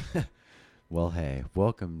grader. Well, hey,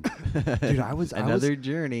 welcome. Dude, I was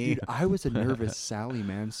journey. Dude, I was a nervous Sally,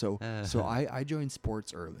 man. So I joined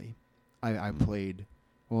sports early. I played.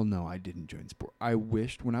 Well, no, I didn't join sport. I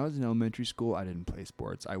wished when I was in elementary school, I didn't play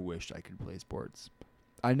sports. I wished I could play sports.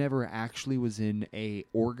 I never actually was in a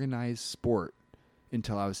organized sport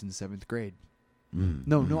until I was in 7th grade.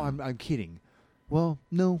 No, I'm kidding. Well,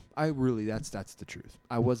 no, that's the truth.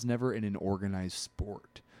 I was never in an organized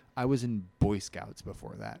sport. I was in Boy Scouts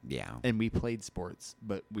before that. Yeah. And we played sports,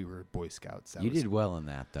 but we were Boy Scouts. You did well in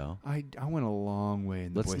that, though. I went a long way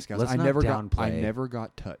in the Boy Scouts. Let's I not never downplay.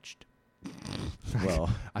 got touched.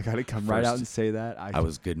 Well, I got to come right out and say that. I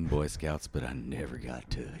was good in Boy Scouts, but I never got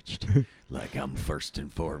touched. Like, I'm first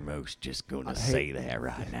and foremost just going to say that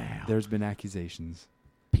right now. There's been accusations.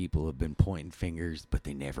 People have been pointing fingers, but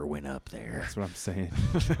they never went up there. That's what I'm saying.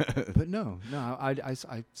 But no, I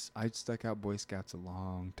stuck out Boy Scouts a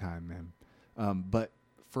long time, man. But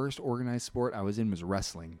first organized sport I was in was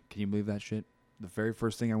wrestling. Can you believe that shit? The very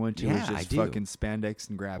first thing I went to was just fucking spandex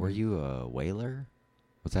and grabbing. Were you a whaler?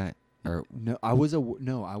 What's that? Or no, I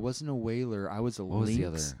wasn't a whaler. I was a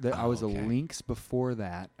lynx. I was a lynx before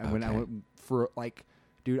that. And when I went for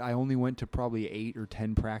dude, I only went to probably 8 or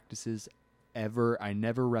 10 practices ever. I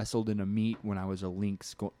never wrestled in a meet when I was a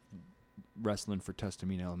lynx wrestling for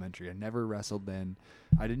Tustamina Elementary. I never wrestled then.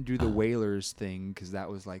 I didn't do the whalers thing because that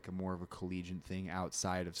was like a more of a collegiate thing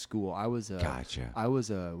outside of school. I was a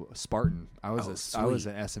Spartan. I was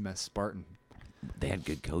an SMS Spartan. They had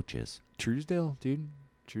good coaches. Truesdale, dude.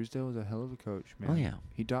 Truesdale was a hell of a coach, man. Oh yeah.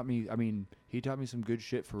 He taught me some good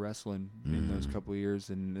shit for wrestling in those couple of years,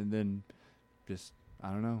 and then just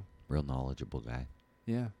I don't know. Real knowledgeable guy.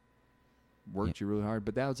 Yeah. Worked you really hard,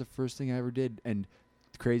 but that was the first thing I ever did. And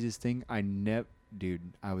the craziest thing, dude,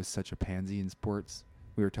 I was such a pansy in sports.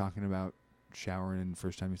 We were talking about showering and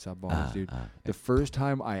first time you saw balls, dude. The first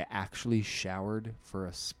time I actually showered for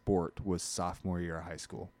a sport was sophomore year of high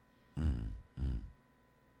school.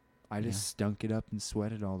 I just stunk it up and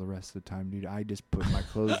sweated all the rest of the time, dude. I just put my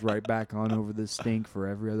clothes right back on over the stink for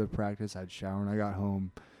every other practice. I'd shower when I got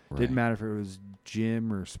home. Right. Didn't matter if it was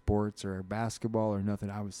gym or sports or basketball or nothing.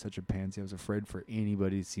 I was such a pansy. I was afraid for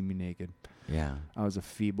anybody to see me naked. Yeah. I was a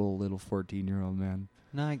feeble little 14-year-old man.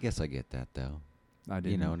 No, I guess I get that, though. I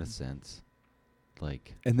didn't. You know, in a sense.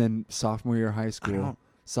 Like. And then sophomore year of high school,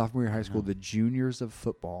 the juniors of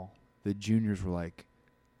football, the juniors were like,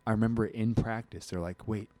 I remember in practice, they're like,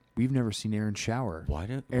 wait, we've never seen Aaron shower. Why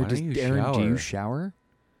don't you Aaron, shower? do you shower?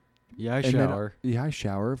 Yeah, I shower. I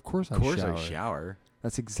shower. Of course I shower.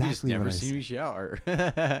 That's exactly what I said. You never seen me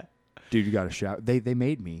shower. Dude, you got to shower. They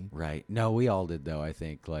made me. Right. No, we all did, though, I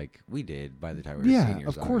think. Like, we did by the time we were seniors. Yeah,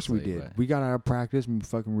 of course we did. We got out of practice and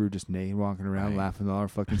we were just naked walking around laughing at all our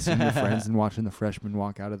fucking senior friends and watching the freshmen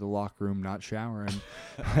walk out of the locker room not showering.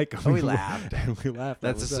 We laughed. We laughed.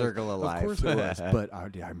 That's a circle of life. Of course it was. But I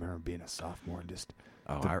remember being a sophomore and just...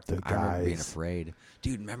 I remember being afraid.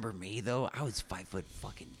 Dude, remember me though? I was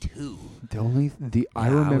 5'2".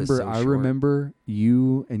 I remember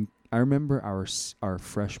you and I remember our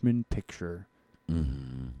freshman picture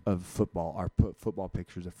of football. Our football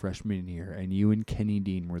pictures of freshman year, and you and Kenny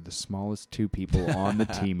Dean were the smallest two people on the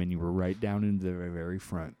team, and you were right down in the very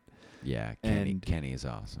front. Yeah, Kenny is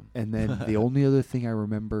awesome. And then the only other thing I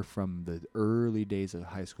remember from the early days of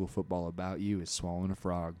high school football about you is swallowing a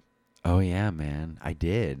frog. Oh, yeah, man. I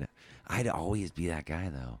did. I'd always be that guy,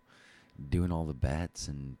 though. doing all the bets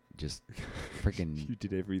and just freaking You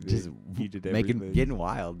did everything. just You did making getting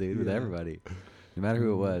wild, dude, with Yeah. everybody. No matter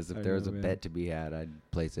who it was, if I there was know, a man. bet to be had,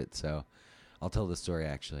 I'd place it. So I'll tell the story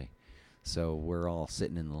actually. So we're all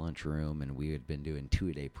sitting in the lunchroom, and we had been doing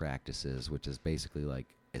 2-a-day practices, which is basically like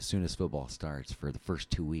as soon as football starts, for the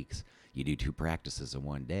first 2 weeks, you do 2 practices in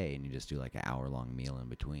one day, and you just do like an hour-long meal in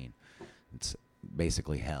between. It's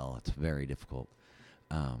basically hell. It's very difficult.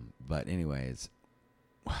 But anyways,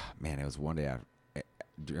 man, it was one day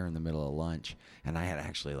during the middle of lunch, and I had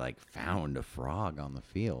actually like found a frog on the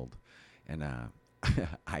field, and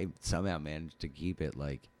I somehow managed to keep it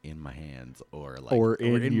like in my hands or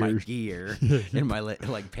in my gear, in my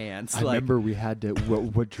like pants. I remember we had to.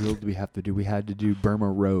 What drill did we have to do? We had to do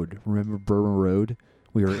Burma Road. Remember Burma Road?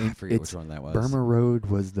 We were in. I forget which one that was. Burma Road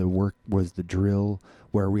was the drill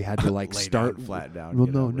where we had to like start flat down. Well,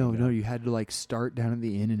 no. You had to like start down at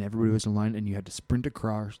the end, and everybody was in line, and you had to sprint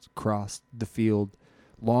across the field,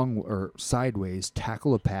 long or sideways,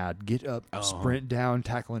 tackle a pad, get up, sprint down,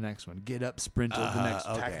 tackle the next one, get up, sprint to the next,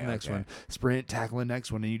 tackle the next one, sprint, tackle the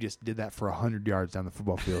next one, and you just did that for 100 yards down the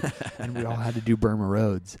football field, and we all had to do Burma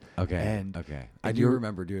Roads. Okay. I do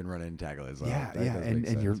remember doing run and tackle as well. Yeah,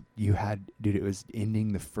 and you had, dude, it was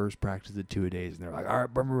ending the first practice of 2-a-days, and they're like, all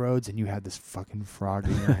right, Burma Roads, and you had this fucking frog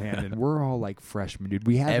in your hand, and we're all like freshmen, dude.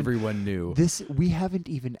 Everyone knew this. We haven't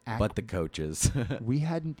even but the coaches. we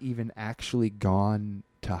hadn't even actually gone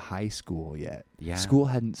to high school yet. Yeah. School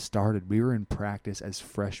hadn't started. We were in practice as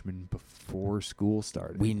freshmen before school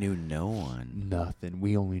started. We knew no one. Nothing.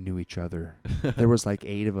 We only knew each other. There was like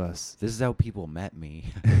 8 of us. This is how people met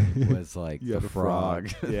me. Was like the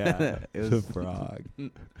frog. Yeah. It was the frog.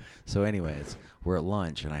 So anyways, we're at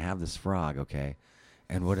lunch and I have this frog, okay?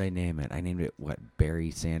 And what did I name it? I named it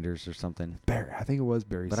Barry Sanders or something? Barry. I think it was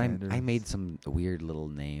Barry Sanders. But I made some weird little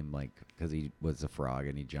name like cuz he was a frog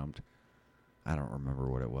and he jumped. I don't remember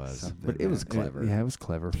what it was, Something, but it was clever. It was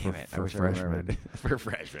clever for freshmen. For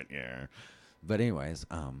freshmen, yeah. But anyways,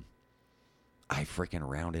 I freaking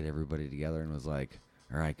rounded everybody together and was like,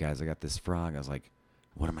 "All right, guys, I got this frog." I was like,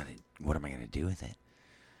 "What am I gonna do with it?"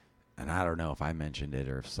 And I don't know if I mentioned it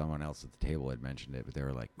or if someone else at the table had mentioned it, but they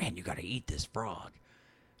were like, "Man, you got to eat this frog."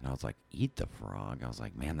 And I was like, "Eat the frog?" I was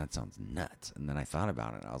like, "Man, that sounds nuts." And then I thought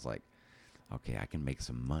about it. And I was like, okay, I can make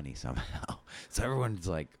some money somehow. So everyone's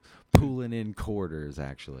like pooling in quarters,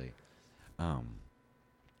 actually.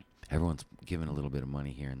 Everyone's giving a little bit of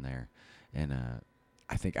money here and there. And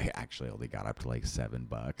I think I actually only got up to like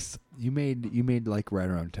 $7. You made like right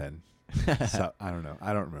around 10. So I don't know.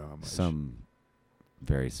 I don't remember how much. Some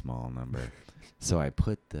very small number. So I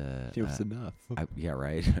put the... It was enough. Yeah,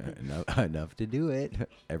 right. enough to do it.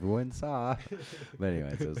 Everyone saw. But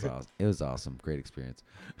anyways, it was awesome. It was awesome. Great experience.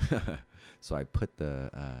 So I put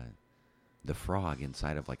the frog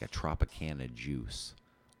inside of like a Tropicana juice,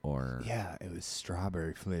 or yeah, it was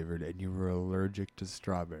strawberry flavored, and you were allergic to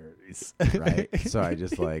strawberries, right? So I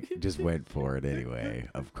just went for it anyway.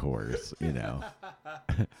 Of course, you know.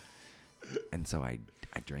 And so I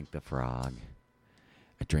drank the frog,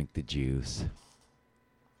 I drank the juice.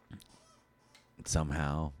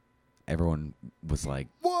 Somehow, everyone was like,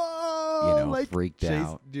 whoa, like freaked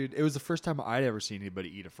out. Dude, it was the first time I'd ever seen anybody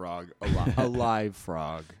eat a frog, a live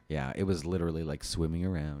frog. Yeah, it was literally like swimming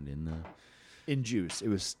around in juice. It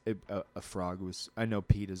was a frog was. I know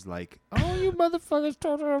Pete is like, oh, you motherfuckers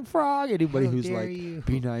torture a frog. Anybody who's like,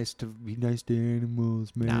 be nice to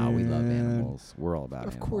animals, man. No, we love animals. We're all about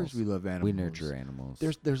animals. Of course, we love animals. We nurture animals.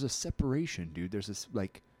 There's a separation, dude. There's this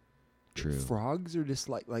like. True. Frogs are just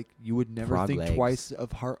like you would never Frog think legs. twice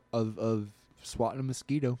of swatting a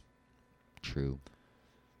mosquito. True.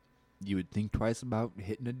 You would think twice about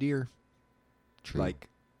hitting a deer. True.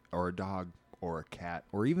 Or a dog, or a cat,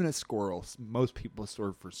 or even a squirrel. Most people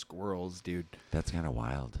sort for squirrels, dude. That's kind of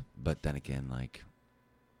wild. But then again, like,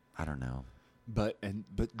 I don't know. But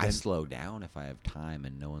I slow down if I have time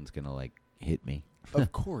and no one's gonna like hit me.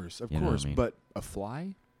 Of course. You know what I mean? But a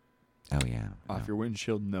fly Oh yeah. off your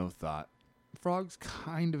windshield, no thought. Frog's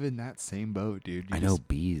kind of in that same boat, dude. I know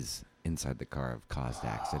bees inside the car have caused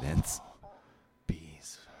accidents.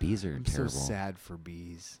 Bees. Bees are I'm terrible. so sad for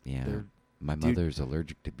bees. Yeah. They're, My mother's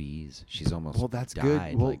allergic to bees. She's almost that's died.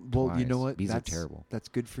 good. Well, like well, you know twice. what? Bees are terrible. That's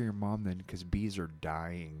good for your mom then, because bees are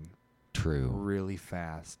dying. True. Really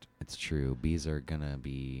fast. It's true. Bees are gonna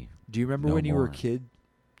be. Do you remember no when you were a more. kid?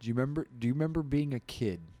 Do you remember being a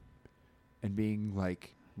kid and being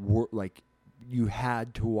like you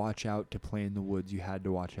had to watch out to play in the woods. You had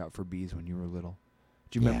to watch out for bees when you were little.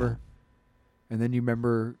 Do you remember? And then you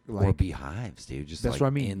remember like or beehives, dude. Just that's like what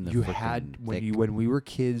I mean. in the You frickin' had thick. when we were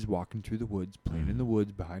kids walking through the woods, playing in the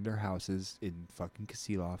woods behind our houses in fucking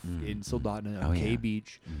Kisilov, in Soldotna, on K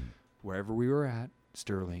Beach, wherever we were at,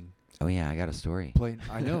 Sterling. Oh yeah, I got a story. Playing,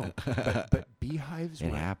 I know, but beehives.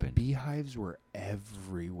 It happened. Beehives were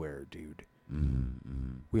everywhere, dude.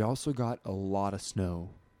 Mm-hmm. We also got a lot of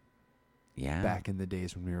snow. Yeah. Back in the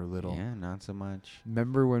days when we were little. Yeah, not so much.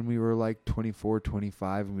 Remember when we were like 24,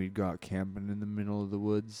 25 and we'd go out camping in the middle of the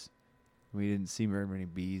woods? We didn't see very many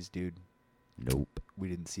bees, dude. Nope. We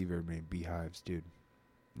didn't see very many beehives, dude.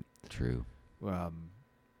 True.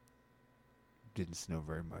 Didn't snow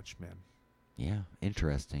very much, man. Yeah,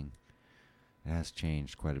 interesting. It has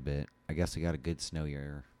changed quite a bit. I guess we got a good snow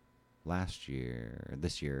year this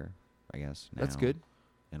year, I guess. Now That's good.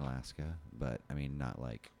 in Alaska, but I mean, not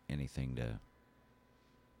like anything to.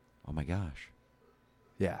 Oh my gosh.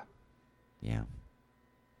 Yeah. Yeah.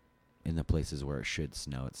 In the places where it should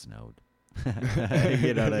snow, it snowed.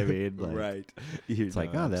 You know what I mean? Like, right. It's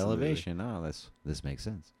like, oh, the elevation. Oh, this makes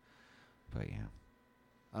sense. But yeah.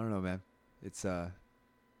 I don't know, man. It's the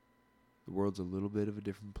world's a little bit of a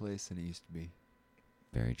different place than it used to be.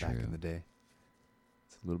 Very true. Back in the day.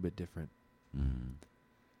 It's a little bit different. Mm.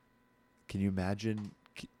 Can you imagine?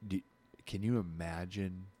 Can you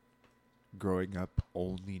imagine growing up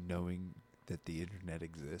only knowing that the internet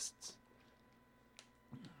exists?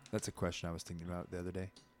 That's a question I was thinking about the other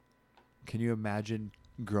day. Can you imagine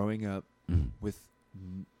growing up with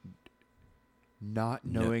not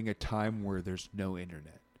knowing a time where there's no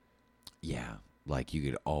internet? Yeah, like you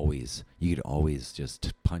could always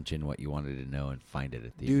just punch in what you wanted to know and find it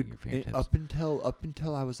at the end of your fingertips. Up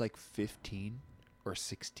until I was like 15 or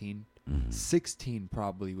 16. 16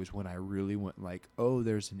 probably was when I really went like, oh,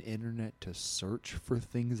 there's an internet to search for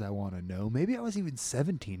things I want to know. Maybe I was even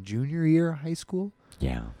 17, junior year of high school.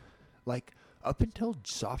 Yeah. Like up until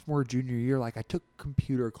sophomore, junior year, like I took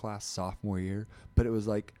computer class sophomore year, but it was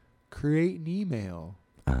like create an email.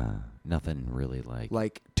 Nothing really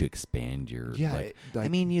like to expand your. Yeah. I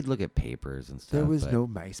mean, you'd look at papers and stuff. There was no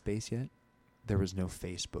MySpace yet. There was no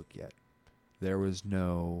Facebook yet. There was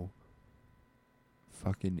no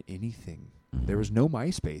fucking anything. Mm-hmm. There was no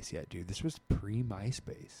MySpace yet, dude. This was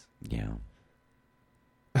pre-MySpace. Yeah.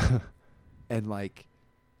 And like,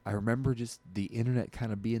 I remember just the internet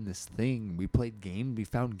kind of being this thing. We played games. We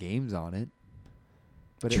found games on it.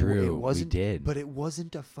 But True, it wasn't. we did. But it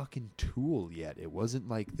wasn't a fucking tool yet. It wasn't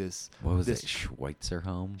like this. What was this it? Schweitzer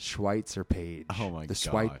home? Schweitzer page. Oh my the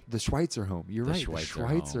god. The Schweitzer home. You're right. The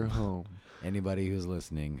Schweitzer home. Anybody who's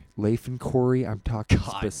listening. Leif and Corey, I'm talking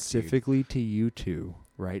God, specifically to you two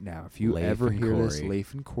right now. If you Leif ever and hear this, Corey.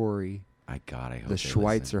 Leif and Corey, I hope the they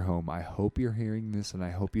Schweitzer listen. home. I hope you're hearing this, and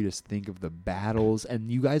I hope you just think of the battles. And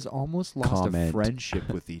you guys almost lost a Comment. friendship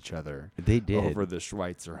with each other. They did. Over the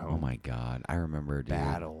Schweitzer home. Oh my god. I remember, dude.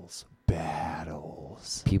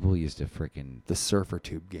 Battles. People used to freaking. The Surfer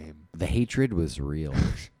Tube game. The hatred was real.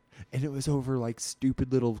 And it was over like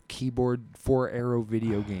stupid little keyboard 4-arrow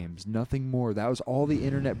video games. Nothing more. That was all the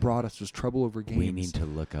internet brought us was trouble over games. We need to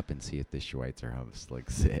look up and see if the Schweitzer house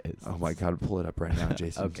says. Oh my god, pull it up right now,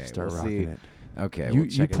 Jason. Okay, Start we'll rocking see. it. Okay,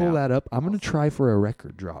 You pull that up. I'm gonna try for a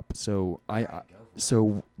record drop. So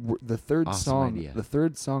the third Awesome song, idea. the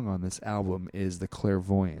third song on this album is The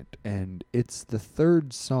Clairvoyant, and it's the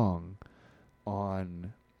third song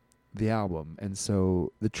on the album. And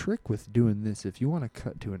so the trick with doing this, if you want to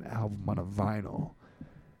cut to an album on a vinyl,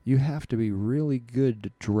 you have to be really good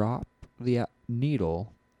to drop the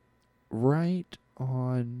needle right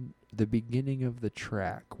on the beginning of the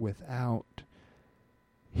track without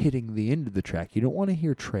hitting the end of the track. You don't want to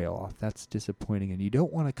hear trail off. That's disappointing. And you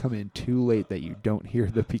don't want to come in too late that you don't hear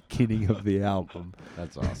the beginning of the album.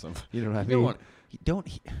 That's awesome. You know what I mean?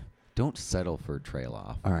 Don't settle for trail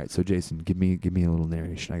off. All right, so Jason, give me a little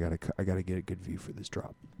narration. I gotta get a good view for this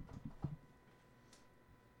drop.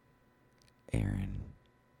 Aaron,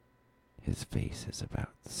 his face is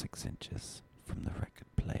about 6 inches from the record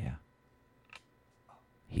player.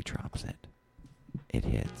 He drops it. It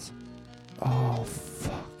hits. Oh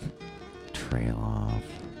fuck! Trail off.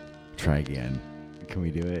 Try again. Can we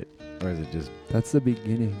do it? Or is it just... That's the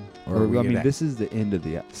beginning. Or I mean, this is the end of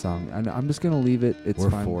the song. I'm just gonna leave it. It's We're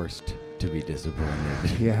fine. forced to be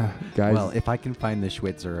disappointed. Yeah, guys. Well, if I can find the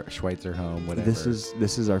Schweitzer home, whatever. This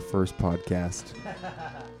is our first podcast.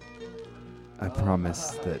 I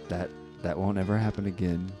promise that won't ever happen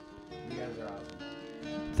again. You guys are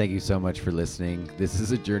awesome. Thank you so much for listening. This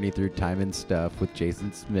is a journey through time and stuff with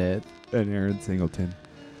Jason Smith And Aaron Singleton.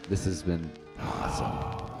 This has been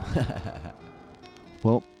awesome.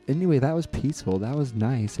 Well, anyway, that was peaceful. That was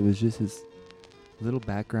nice. It was just his little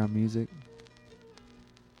background music.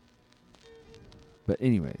 But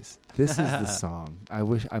anyways, this is the song. I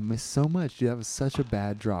wish I missed so much. Dude, that was such a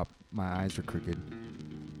bad drop. My eyes are crooked.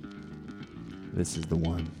 This is the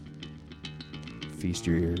one. Feast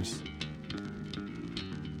your ears.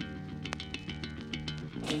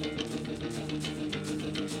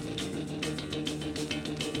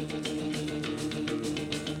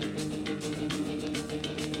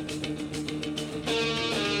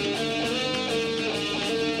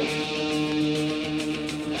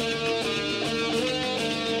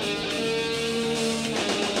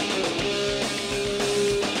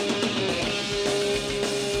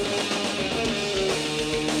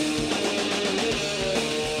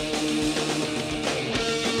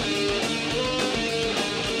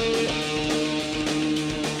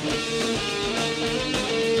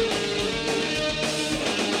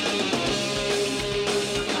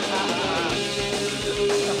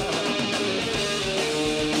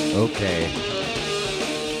 Okay.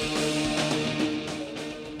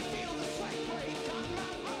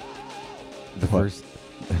 The first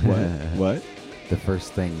What? the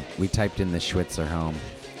first thing we typed in the Schwitzer home,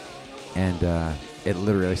 and it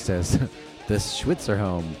literally says, "The Schwitzer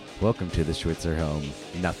home. Welcome to the Schwitzer home.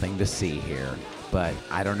 Nothing to see here." But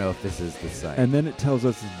I don't know if this is the site. And then it tells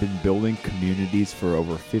us it's been building communities for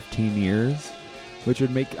over 15 years, which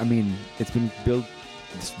would make, I mean, it's been built.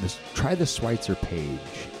 Try the Schweitzer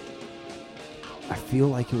page. I feel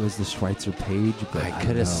like it was the Schweitzer page, but I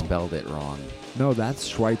could have spelled it wrong. No, that's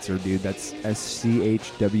Schweitzer, dude. That's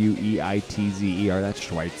SCHWEITZER. That's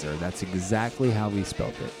Schweitzer. That's exactly how we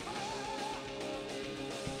spelled it.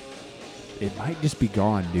 It might just be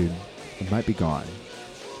gone, dude. It might be gone.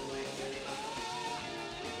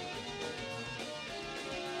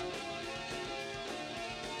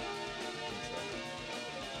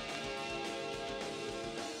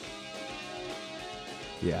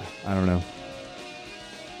 Yeah, I don't know.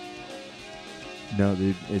 No,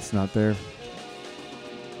 dude, it's not there.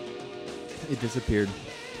 It disappeared.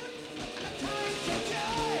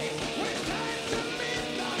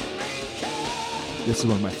 This is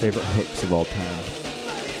one of my favorite hooks of all time.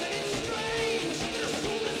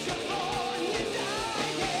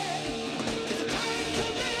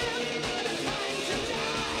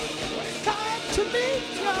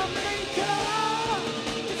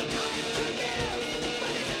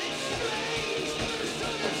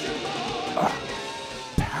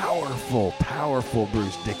 Powerful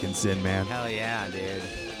Bruce Dickinson, man. Hell yeah, dude.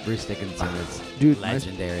 Bruce Dickinson is Dude,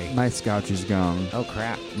 legendary. My scotch is gone. Oh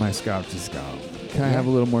crap. My scotch is gone. Can I have a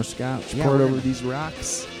little more scotch? Yeah, Pour it we're over gonna- these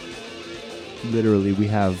rocks. Literally, we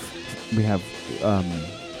have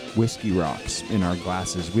whiskey rocks in our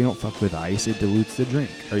glasses. We don't fuck with ice. It dilutes the drink.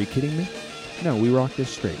 Are you kidding me? No, we rock this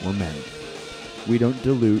straight. We're men. We don't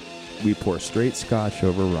dilute. We pour straight scotch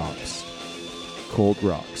over rocks. Cold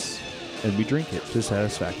rocks. And we drink it to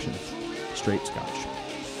satisfaction. Straight scotch.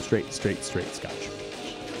 Straight scotch.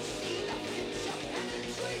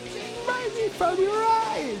 Hide me from your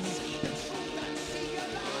eyes!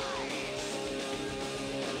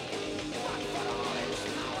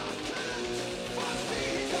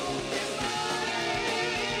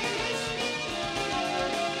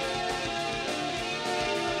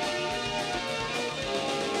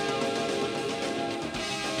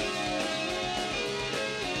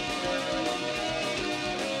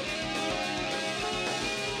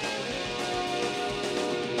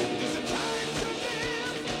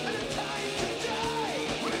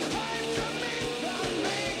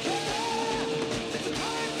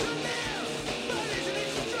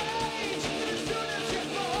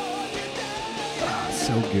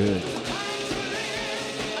 So good.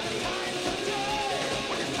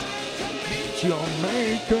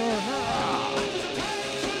 Jamaica.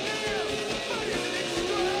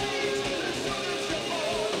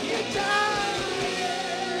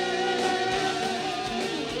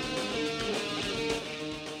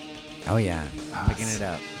 Oh yeah. Picking it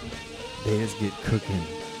up. They just get cooking.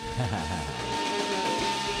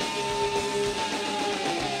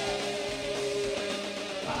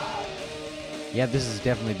 Yeah, this has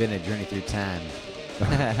definitely been a journey through time.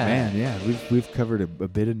 Man, yeah, we've covered a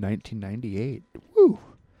bit of 1998. Woo!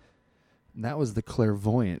 And that was the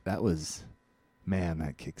Clairvoyant. That was, man,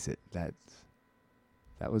 that kicks it. That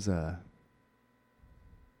was a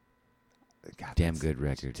God, Damn good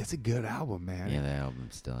record. It's a good album, man. Yeah, the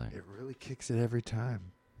album's stellar. It really kicks it every time.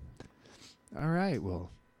 All right, well,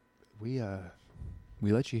 we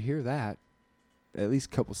let you hear that. At least a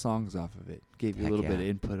couple songs off of it. Gave you a Heck little bit yeah. of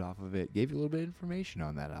input off of it. Gave you a little bit of information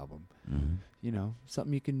on that album. Mm-hmm. You know,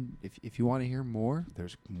 something you can, if you want to hear more,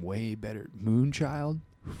 there's way better. Moonchild,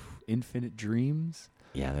 Infinite Dreams.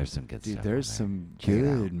 Yeah, there's some good Dude, stuff. there's on there. some Check it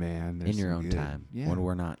out. good, man. There's In your some own good. time, Yeah. when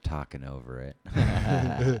we're not talking over it.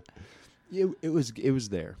 It was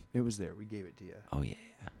there. It was there. We gave it to you. Oh yeah.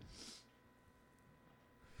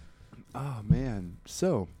 Oh man.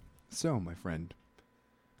 So my friend,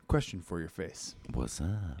 question for your face. What's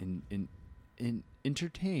up?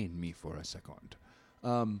 Entertain me for a second.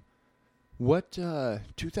 What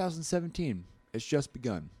 2017? It's just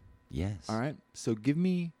begun. Yes. All right. So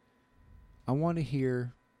I want to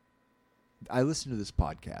hear. I listen to this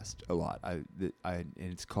podcast a lot. And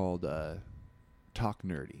it's called Talk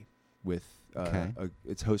Nerdy with.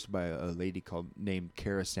 It's hosted by a lady named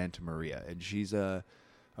Cara Santa Maria, and she's a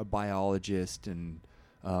biologist and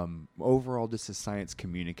overall just a science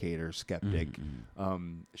communicator, skeptic.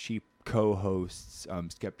 Mm-hmm. She co-hosts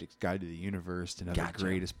Skeptic's Guide to the Universe, another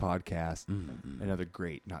greatest podcast, Mm-hmm. another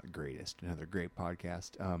great podcast.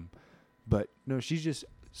 But no, she's just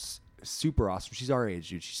super awesome. She's our age,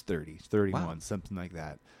 dude. She's 30, 31, Wow. something like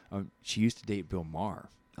that. She used to date Bill Maher.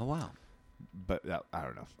 Oh wow. But I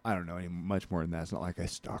don't know. I don't know any much more than that. It's not like I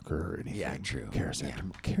stalk her or anything. Yeah, true. Cara Santa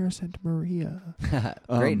Maria.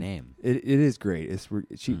 Great name. It is great.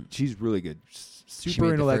 She's really good. She Super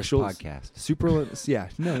made intellectual. The first podcast. Super. Yeah.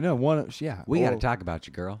 No. We got to talk about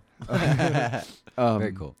you, girl.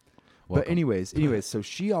 Very cool. But Welcome. anyways, so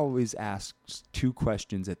she always asks 2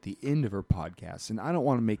 questions at the end of her podcast, and I don't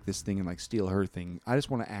want to make this thing and like steal her thing. I just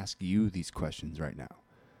want to ask you these questions right now,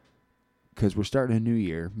 because we're starting a new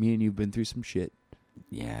year. Me and you've been through some shit.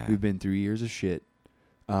 Yeah. We've been through years of shit.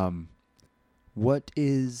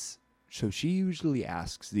 So she usually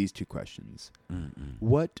asks these 2 questions.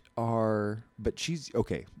 But she's,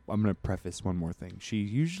 okay, I'm going to preface one more thing.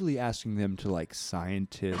 She's usually asking them to like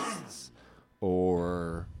scientists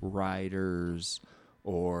or writers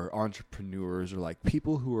or entrepreneurs or like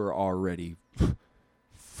people who are already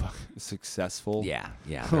successful. Yeah.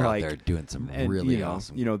 They're Like, out there doing some and, really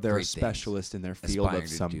awesome. they're a great specialist things. in their field Aspiring of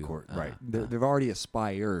to some do. sort, right? They've already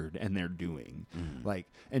aspired, and they're doing like.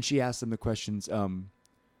 And she asked them the questions.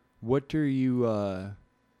 What are you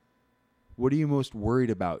most worried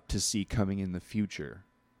about to see coming in the future?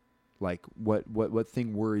 Like, what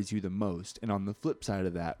thing worries you the most? And on the flip side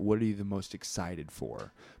of that, what are you the most excited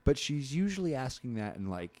for? But she's usually asking that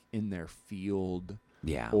in their field.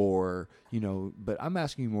 Yeah. Or, but I'm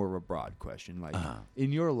asking you more of a broad question, like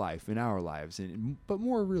in your life, in our lives, but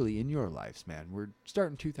more really in your lives, man. We're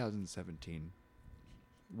starting 2017.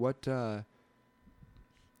 What, I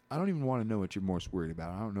don't even want to know what you're most worried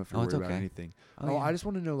about. I don't know if you're worried about anything. Yeah. I just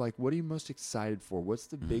want to know, like, what are you most excited for? What's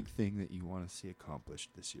the big thing that you want to see accomplished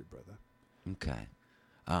this year, brother? Okay.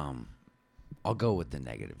 I'll go with the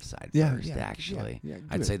negative side first, actually. Yeah,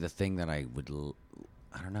 I'd say the thing that I would,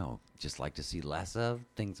 I don't know, just like to see less of,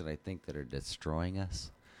 things that I think that are destroying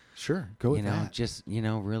us. Sure, go with that. Just,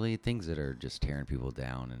 really things that are just tearing people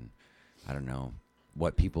down, and I don't know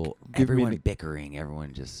what people, Give me everyone an- bickering,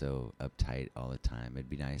 everyone just so uptight all the time. It'd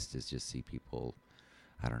be nice to just see people,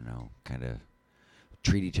 I don't know, kind of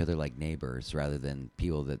treat each other like neighbors rather than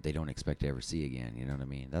people that they don't expect to ever see again. You know what I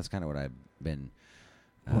mean? That's kind of what I've been.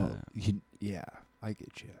 Yeah, I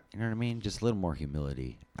get you. You know what I mean? Just a little more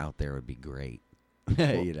humility out there would be great.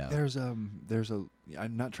 Well, you know, there's a.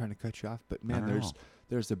 I'm not trying to cut you off, but man,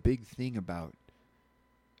 there's a big thing about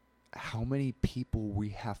how many people we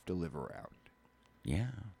have to live around. Yeah.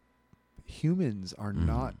 Humans are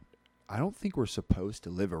not. I don't think we're supposed to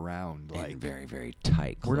live around like in very, very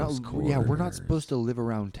tight, we're close not. quarters. Yeah, we're not supposed to live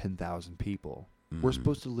around 10,000 people. We're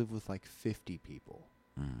supposed to live with like 50 people.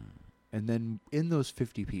 And then in those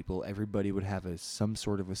 50 people, everybody would have some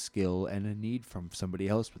sort of a skill and a need from somebody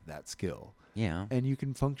else with that skill. Yeah. And you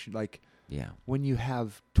can function like Yeah. when you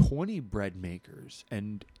have 20 bread makers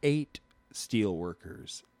and 8 steel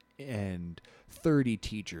workers and 30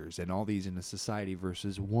 teachers and all these in a society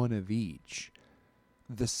versus one of each,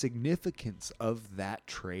 the significance of that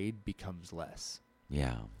trade becomes less.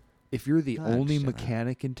 Yeah. If you're the I only understand that.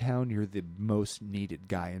 mechanic in town, you're the most needed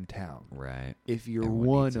guy in town. Right. If you're Everyone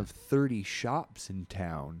one needs of it. 30 shops in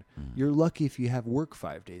town, you're lucky if you have work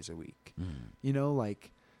 5 days a week.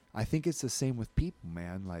 Like, I think it's the same with people,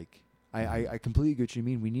 man. Like, I completely get what you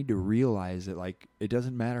mean. We need to realize that, like, it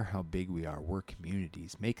doesn't matter how big we are. We're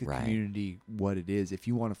communities. Make the community what it is. If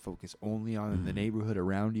you want to focus only on the neighborhood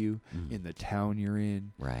around you, in the town you're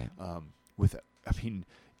in, Right.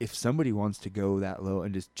 if somebody wants to go that low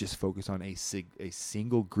and just focus on a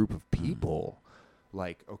single group of people,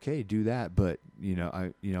 like, okay, do that. But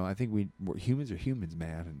I think we're humans are humans,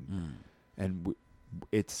 man, and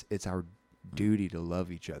it's our duty to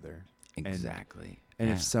love each other. Exactly. And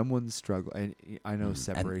Yeah. if someone's struggling, and I know And-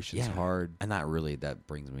 separation's yeah. hard. And that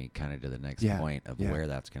brings me kind of to the next Yeah, point of yeah. where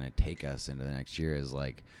that's going to take us into the next year is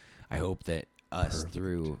like, I hope that us Perfect.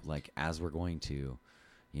 through, like, as we're going to,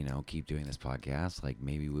 keep doing this podcast, like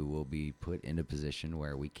maybe we will be put in a position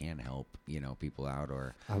where we can help, people out,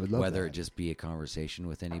 or I would love whether that. it just be a conversation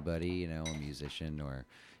with anybody, a musician or,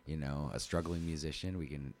 a struggling musician, we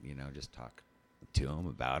can, just talk to them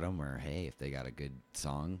about them, or, hey, if they got a good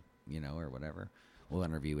song, or whatever. We'll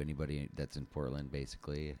interview anybody that's in Portland,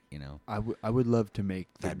 basically, I would love to make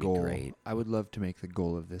the That'd be goal. great. I would love to make the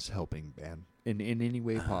goal of this helping band in any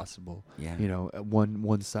way possible. Yeah. At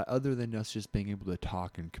one side, other than us just being able to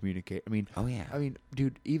talk and communicate. Oh, yeah.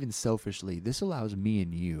 Dude, even selfishly, this allows me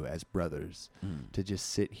and you as brothers Mm. to just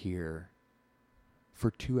sit here for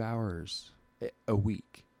 2 hours a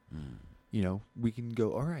week. Mm. We can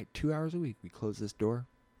go, all right, 2 hours a week. We close this door.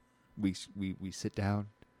 We sit down,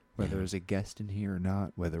 whether Yeah. there's a guest in here or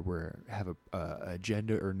not, whether have a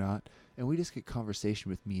agenda or not, and we just get conversation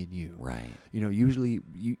with me and you. Right. Usually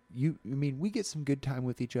we get some good time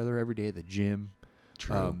with each other every day at the gym.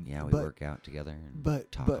 True. Yeah, we work out together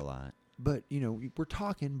and talk a lot. But we're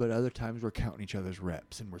talking, but other times we're counting each other's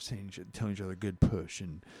reps and we're telling each other good push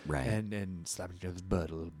and Right. and slapping each other's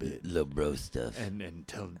butt a little bit Little bro stuff. and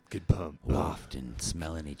telling good pump, Wafting,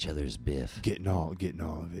 smelling each other's biff. getting all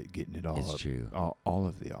of it, getting it all. It's up, true. all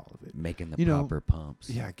of it. Making the proper pumps.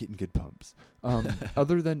 Yeah, getting good pumps.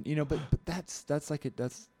 Other than but that's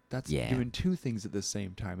Yeah. doing two things at the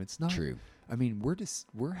same time. It's not True.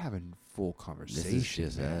 we're having full conversation. This is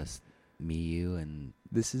just man. us, me, you, and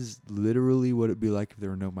This is literally what it'd be like if there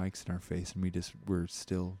were no mics in our face and we're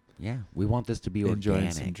still yeah, we want this to be enjoying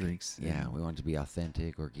organic. some drinks. Yeah, and we want it to be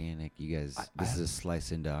authentic, organic. You guys, this is a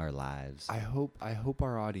slice into our lives. I hope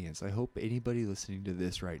our audience, I hope anybody listening to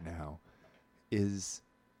this right now is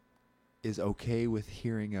okay with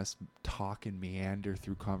hearing us talk and meander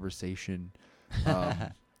through conversation.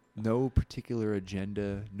 No particular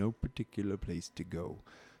agenda, no particular place to go.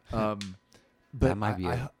 But that might be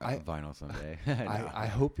I a vinyl someday. I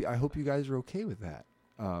hope you guys are okay with that.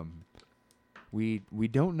 We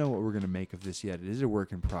don't know what we're gonna make of this yet. It is a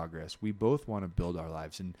work in progress. We both want to build our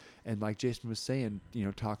lives, and like Jason was saying,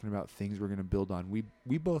 talking about things we're gonna build on.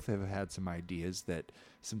 We both have had some ideas,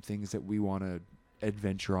 some things that we want to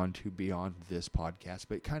adventure onto beyond this podcast,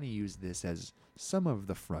 but kind of use this as some of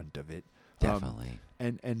the front of it. Definitely.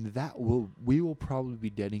 And we will probably be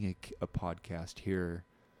dedicating a podcast here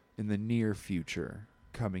in the near future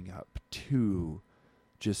coming up to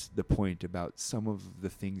just the point about some of the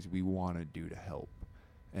things we want to do to help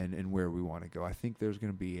and where we want to go. I think there's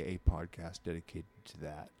going to be a podcast dedicated to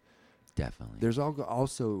that. Definitely. There's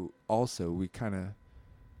also we kind of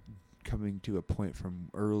coming to a point from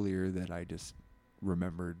earlier that I just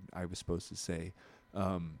remembered I was supposed to say.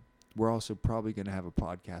 We're also probably going to have a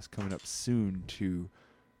podcast coming up soon to.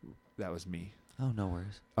 That was me. Oh, no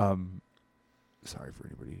worries. Sorry for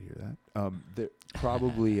anybody to hear that. There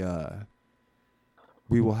probably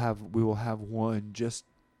we will have one just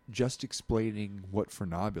explaining what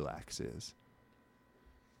phrenobulax is.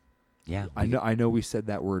 Yeah. I know we said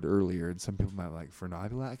that word earlier, and some people might be like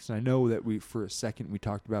phrenobulax, and I know that for a second we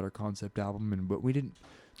talked about our concept album, but we didn't.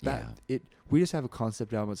 We just have a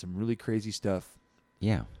concept album with some really crazy stuff.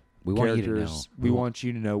 Yeah. We want you to know. Characters. We want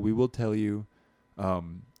you to know. We will tell you.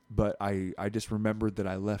 But I just remembered that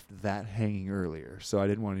I left that hanging earlier, so I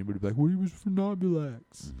didn't want anybody to be like, "What was phrenobulax?"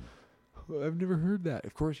 Mm-hmm. I've never heard that.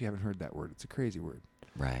 Of course, you haven't heard that word. It's a crazy word.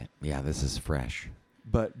 Right. Yeah. This is fresh.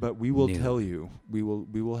 But we will New. tell you. We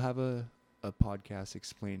will have a podcast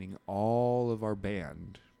explaining all of our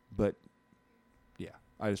band. But yeah,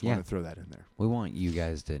 I just want to throw that in there. We want you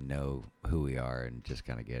guys to know who we are and just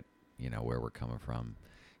kind of get where we're coming from.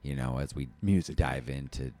 As we dive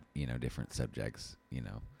into different subjects.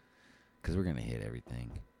 Because we're gonna hit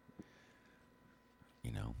everything.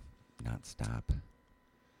 Not stop.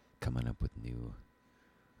 Coming up with new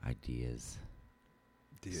ideas.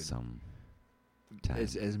 Dude. Some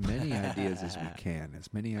As many ideas as we can.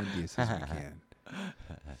 As many ideas as we can.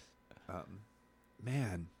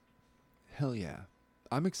 Man, hell yeah!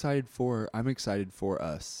 I'm excited for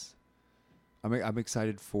us. I'm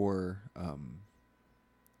excited for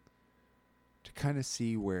to kind of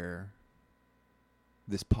see where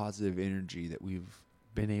this positive energy that we've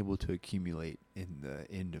been able to accumulate in the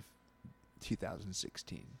end of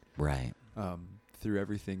 2016. Right. Through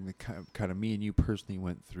everything that kind of me and you personally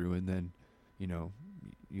went through, and then,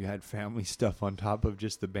 you had family stuff on top of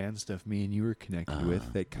just the band stuff me and you were connected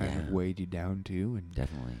with that kind of weighed you down too. And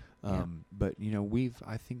definitely. but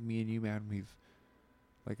I think me and you, man, we've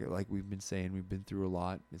like we've been saying, we've been through a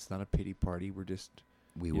lot. It's not a pity party. We're just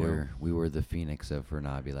We were the phoenix of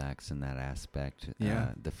Vernobulax in that aspect.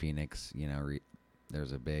 Yeah. The phoenix,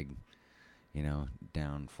 there's a big,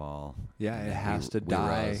 downfall. Yeah, and it then has to we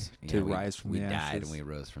die rose. to rise from the We died ashes. and we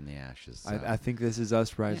rose from the ashes. So. I think this is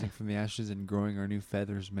us rising Yeah. from the ashes and growing our new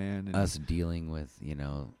feathers, man. And us dealing with,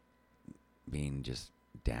 being just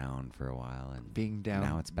down for a while and being down.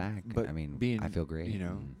 now it's back. But I mean, being, I feel great.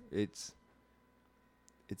 It's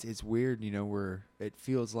weird, it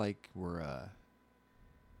feels like we're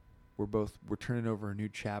turning over a new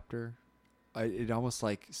chapter. It almost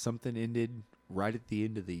like something ended right at the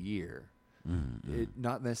end of the year. Mm-hmm. It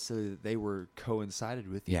not necessarily that they were coincided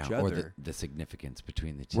with each or other. the significance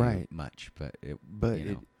between the two Right. much, but it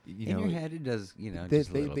in your head it does, just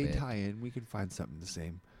a little they bit. tie in. We can find something the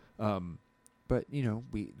same. But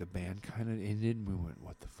the band kind of ended and we went,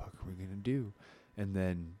 what the fuck are we going to do? And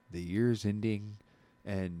then the year's ending,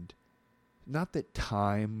 and not that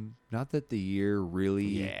the year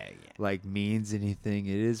really like means anything.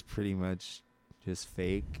 It is pretty much just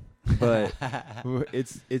fake. But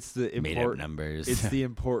it's the made up numbers. It's the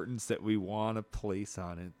importance that we want to place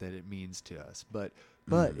on it that it means to us. But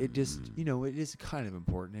it just it is kind of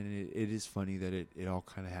important, and it is funny that it all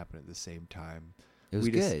kind of happened at the same time. It was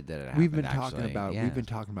good that it happened. We've been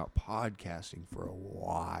talking about podcasting for a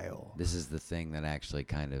while. This is the thing that actually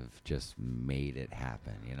kind of just made it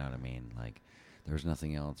happen. You know what I mean? Like, there was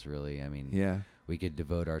nothing else really. I mean, we could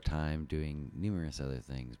devote our time doing numerous other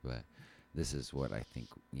things, but this is what I think,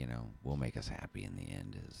 will make us happy in the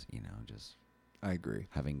end is, just I agree.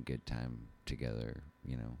 Having a good time together,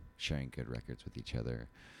 sharing good records with each other,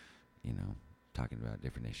 talking about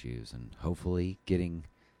different issues, and hopefully getting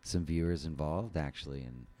some viewers involved actually.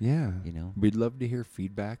 And we'd love to hear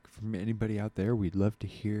feedback from anybody out there. We'd love to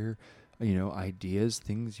hear ideas,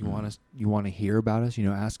 things you want to hear about us.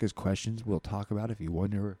 Ask us questions. We'll talk about it. If you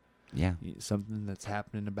wonder something that's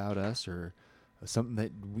happening about us, or something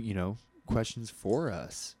that questions for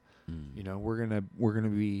us. We're gonna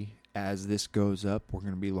be, as this goes up, we're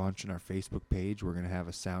gonna be launching our Facebook page. We're gonna have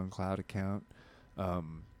a SoundCloud account,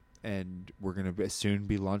 and we're gonna soon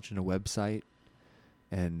be launching a website.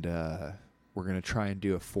 And we're going to try and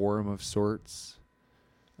do a forum of sorts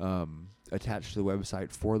attached to the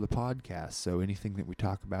website for the podcast. So anything that we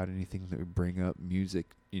talk about, anything that we bring up, music,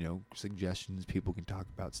 suggestions, people can talk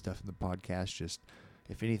about stuff in the podcast. Just,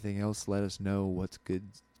 if anything else, let us know what's good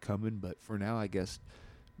coming. But for now, I guess,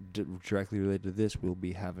 directly related to this, we'll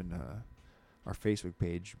be having our Facebook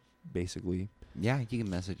page, basically. Yeah, you can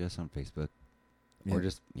message us on Facebook. Or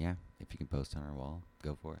just, if you can post on our wall,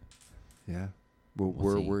 go for it. Yeah.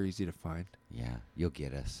 We're easy to find. Yeah, you'll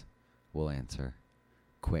get us. We'll answer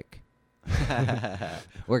quick.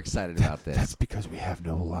 We're excited about this. That's because we have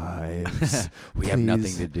no lives. We have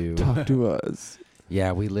nothing to do. Talk to us.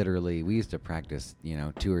 Yeah, we used to practice,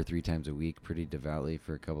 2 or 3 times a week pretty devoutly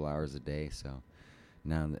for a couple hours a day. So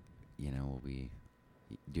now that, we'll be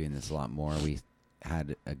doing this a lot more. We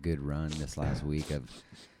had a good run this last week of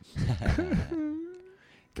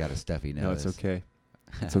got a stuffy nose. No, it's okay.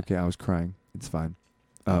 It's okay. I was crying. It's fine.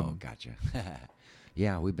 Gotcha.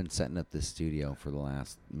 Yeah, we've been setting up this studio for the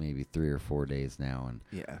last maybe 3 or 4 days now, and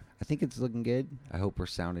I think it's looking good. I hope we're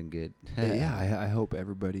sounding good. I hope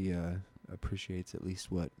everybody appreciates at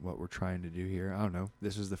least what we're trying to do here. I don't know.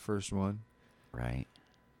 This is the first one. Right.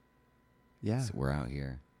 Yeah. So we're out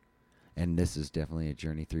here. And this is definitely a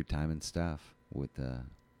journey through time and stuff with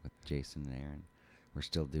Jason and Aaron. We're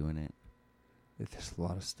still doing it. There's a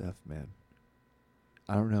lot of stuff, man.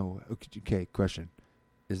 I don't know. Okay, question.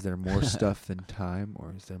 Is there more stuff than time,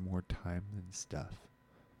 or is there more time than stuff?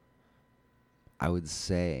 I would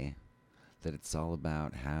say that it's all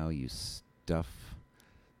about how you stuff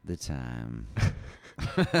the time.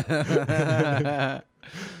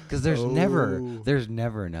 Because there's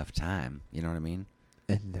never enough time. You know what I mean?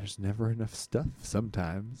 And there's never enough stuff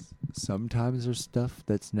sometimes. Sometimes there's stuff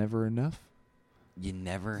that's never enough. You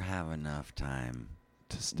never have enough time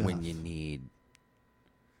to stuff when you need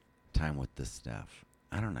time with the stuff.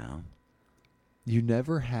 I don't know. You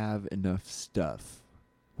never have enough stuff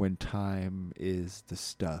when time is the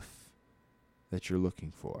stuff that you're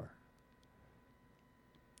looking for.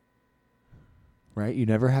 Right? You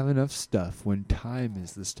never have enough stuff when time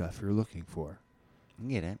is the stuff you're looking for. I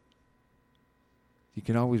get it. You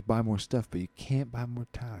can always buy more stuff, but you can't buy more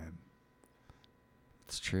time.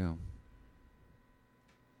 It's true.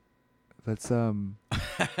 Let's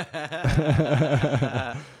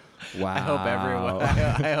Wow. I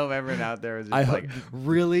hope everyone out there is just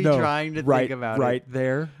really trying to think about it. Right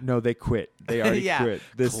there. No, they quit. They already quit.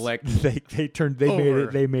 Click.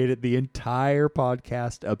 They made it the entire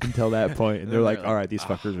podcast up until that point, and they're like, all right, these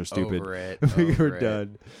fuckers are stupid. Over it. We were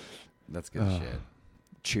done. That's good shit.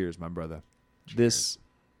 Cheers, my brother. Cheers.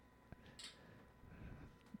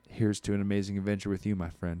 Here's to an amazing adventure with you, my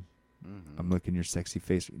friend. Mm-hmm. I'm looking your sexy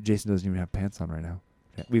face. Jason doesn't even have pants on right now.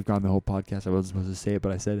 We've gone the whole podcast. I wasn't supposed to say it,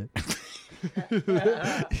 but I said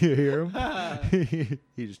it. You hear him?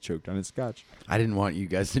 He just choked on his scotch. I didn't want you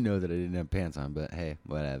guys to know that I didn't have pants on, but hey,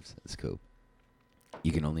 whatevs. It's cool.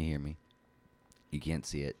 You can only hear me. You can't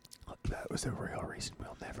see it. That was the real reason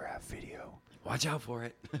we'll never have video. Watch out for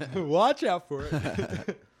it. Watch out for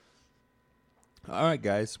it. All right,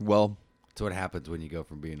 guys. Well, that's what happens when you go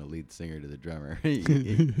from being a lead singer to the drummer.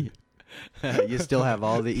 You still have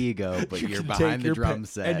all the ego, but you're behind the drum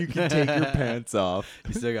set. And you can take your pants off.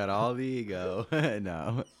 You still got all the ego.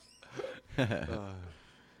 No.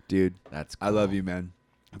 Dude, that's cool. I love you, man.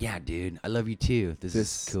 Yeah, dude. I love you too. This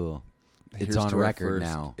is cool. It's on to our record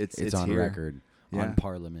first- now. It's on here. record. Yeah. On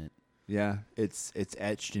Parliament. Yeah, it's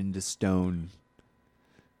etched into stone.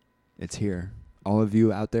 It's here. All of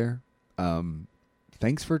you out there,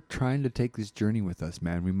 thanks for trying to take this journey with us,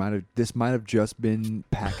 man. This might have just been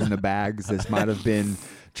packing the bags. This might have been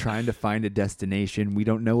trying to find a destination. We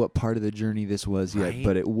don't know what part of the journey this was yet,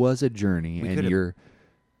 but it was a journey.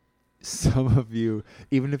 Some of you,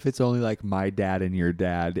 even if it's only like my dad and your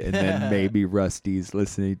dad, and then maybe Rusty's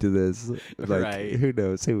listening to this, like Right. who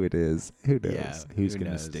knows who it is? Who knows who's who going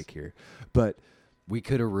to knows? stick here? But We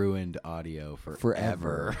could have ruined audio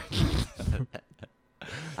forever.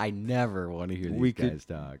 I never want to hear these guys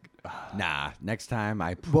talk. Nah, next time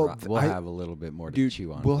we'll have a little bit more to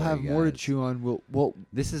chew on. We'll have more to chew on. We'll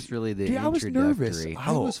this is really the I was nervous. introductory.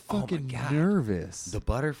 I was fucking nervous. The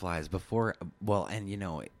butterflies before,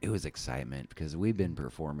 and it was excitement because we've been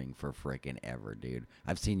performing for frickin' ever, dude.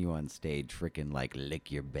 I've seen you on stage frickin' like lick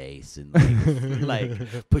your bass and like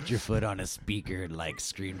put your foot on a speaker and like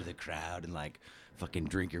scream to the crowd and like fucking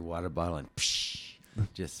drink your water bottle and psh.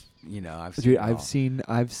 Just I've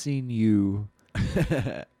seen you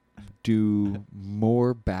do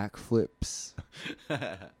more backflips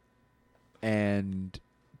and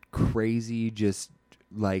crazy just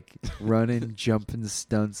like running jumping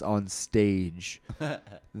stunts on stage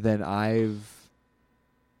than I've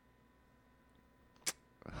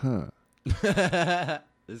I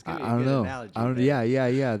don't know. Analogy, I don't. man.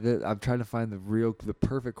 Yeah. I'm trying to find the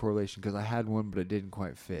perfect correlation because I had one, but it didn't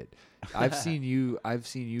quite fit. I've seen you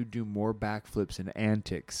do more backflips and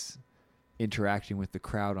antics, interacting with the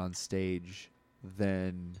crowd on stage,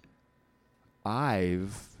 than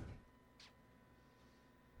I've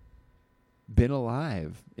been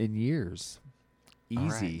alive in years. Easy. All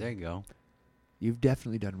right, there you go. You've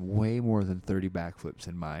definitely done way more than 30 backflips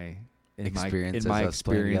in my experience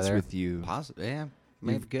with you. Possibly, yeah.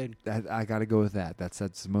 Maybe good. I got to go with that. That's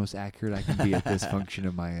the most accurate I can be at this function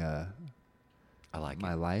of my I like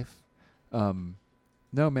my it. life.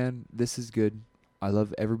 No, man, this is good. I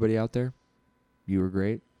love everybody out there. You were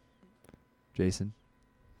great, Jason.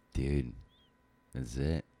 Dude, that's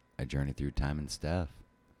it. A journey through time and stuff.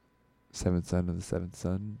 Seventh Son of the Seventh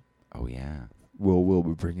Son. Oh yeah. We'll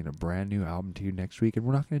be bringing a brand new album to you next week, and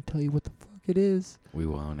we're not going to tell you what the fuck it is. We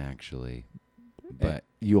won't actually, but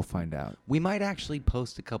you'll find out. We might actually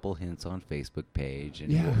post a couple hints on Facebook page,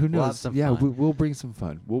 and who knows? We'll have some fun. We'll bring some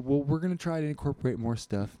fun. We're gonna try to incorporate more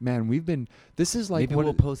stuff. Man, this is like maybe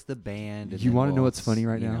we'll post the band. And you want to know what's funny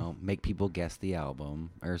right now? Know, make people guess the album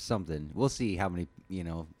or something. We'll see how many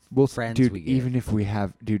friends dude, we get. even if we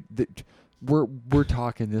have, dude. We're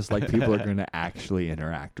talking this like people are going to actually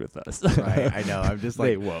interact with us. Right, I know. I'm just like...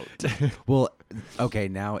 They won't. Well, okay,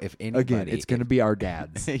 now if anybody... Again, it's going to be our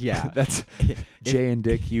dads. Yeah. That's Jay and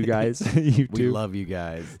Dick, you guys. You we love you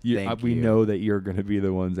guys. Thank we you. know that you're going to be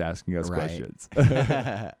the ones asking us questions.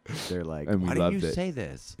 They're like, and why didn't you say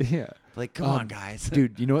this? Yeah. Like, come on, guys.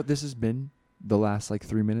 Dude, you know what this has been the last like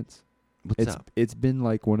 3 minutes? What's up? It's been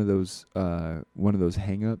like one of those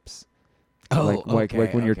hang-ups. Oh, like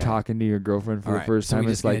when you're talking to your girlfriend for the first time,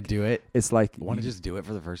 it's like do it. It's like Want to just do it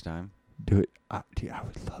for the first time? Do it, dude. I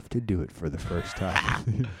would love to do it for the first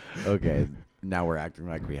time. Okay, now we're acting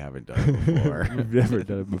like we haven't done it before. We've never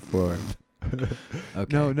done it before.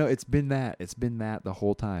 Okay. No, it's been that. It's been that the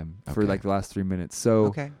whole time for like the last 3 minutes.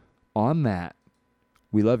 So on that,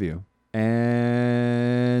 we love you,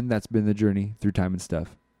 and that's been the journey through time and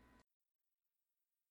stuff.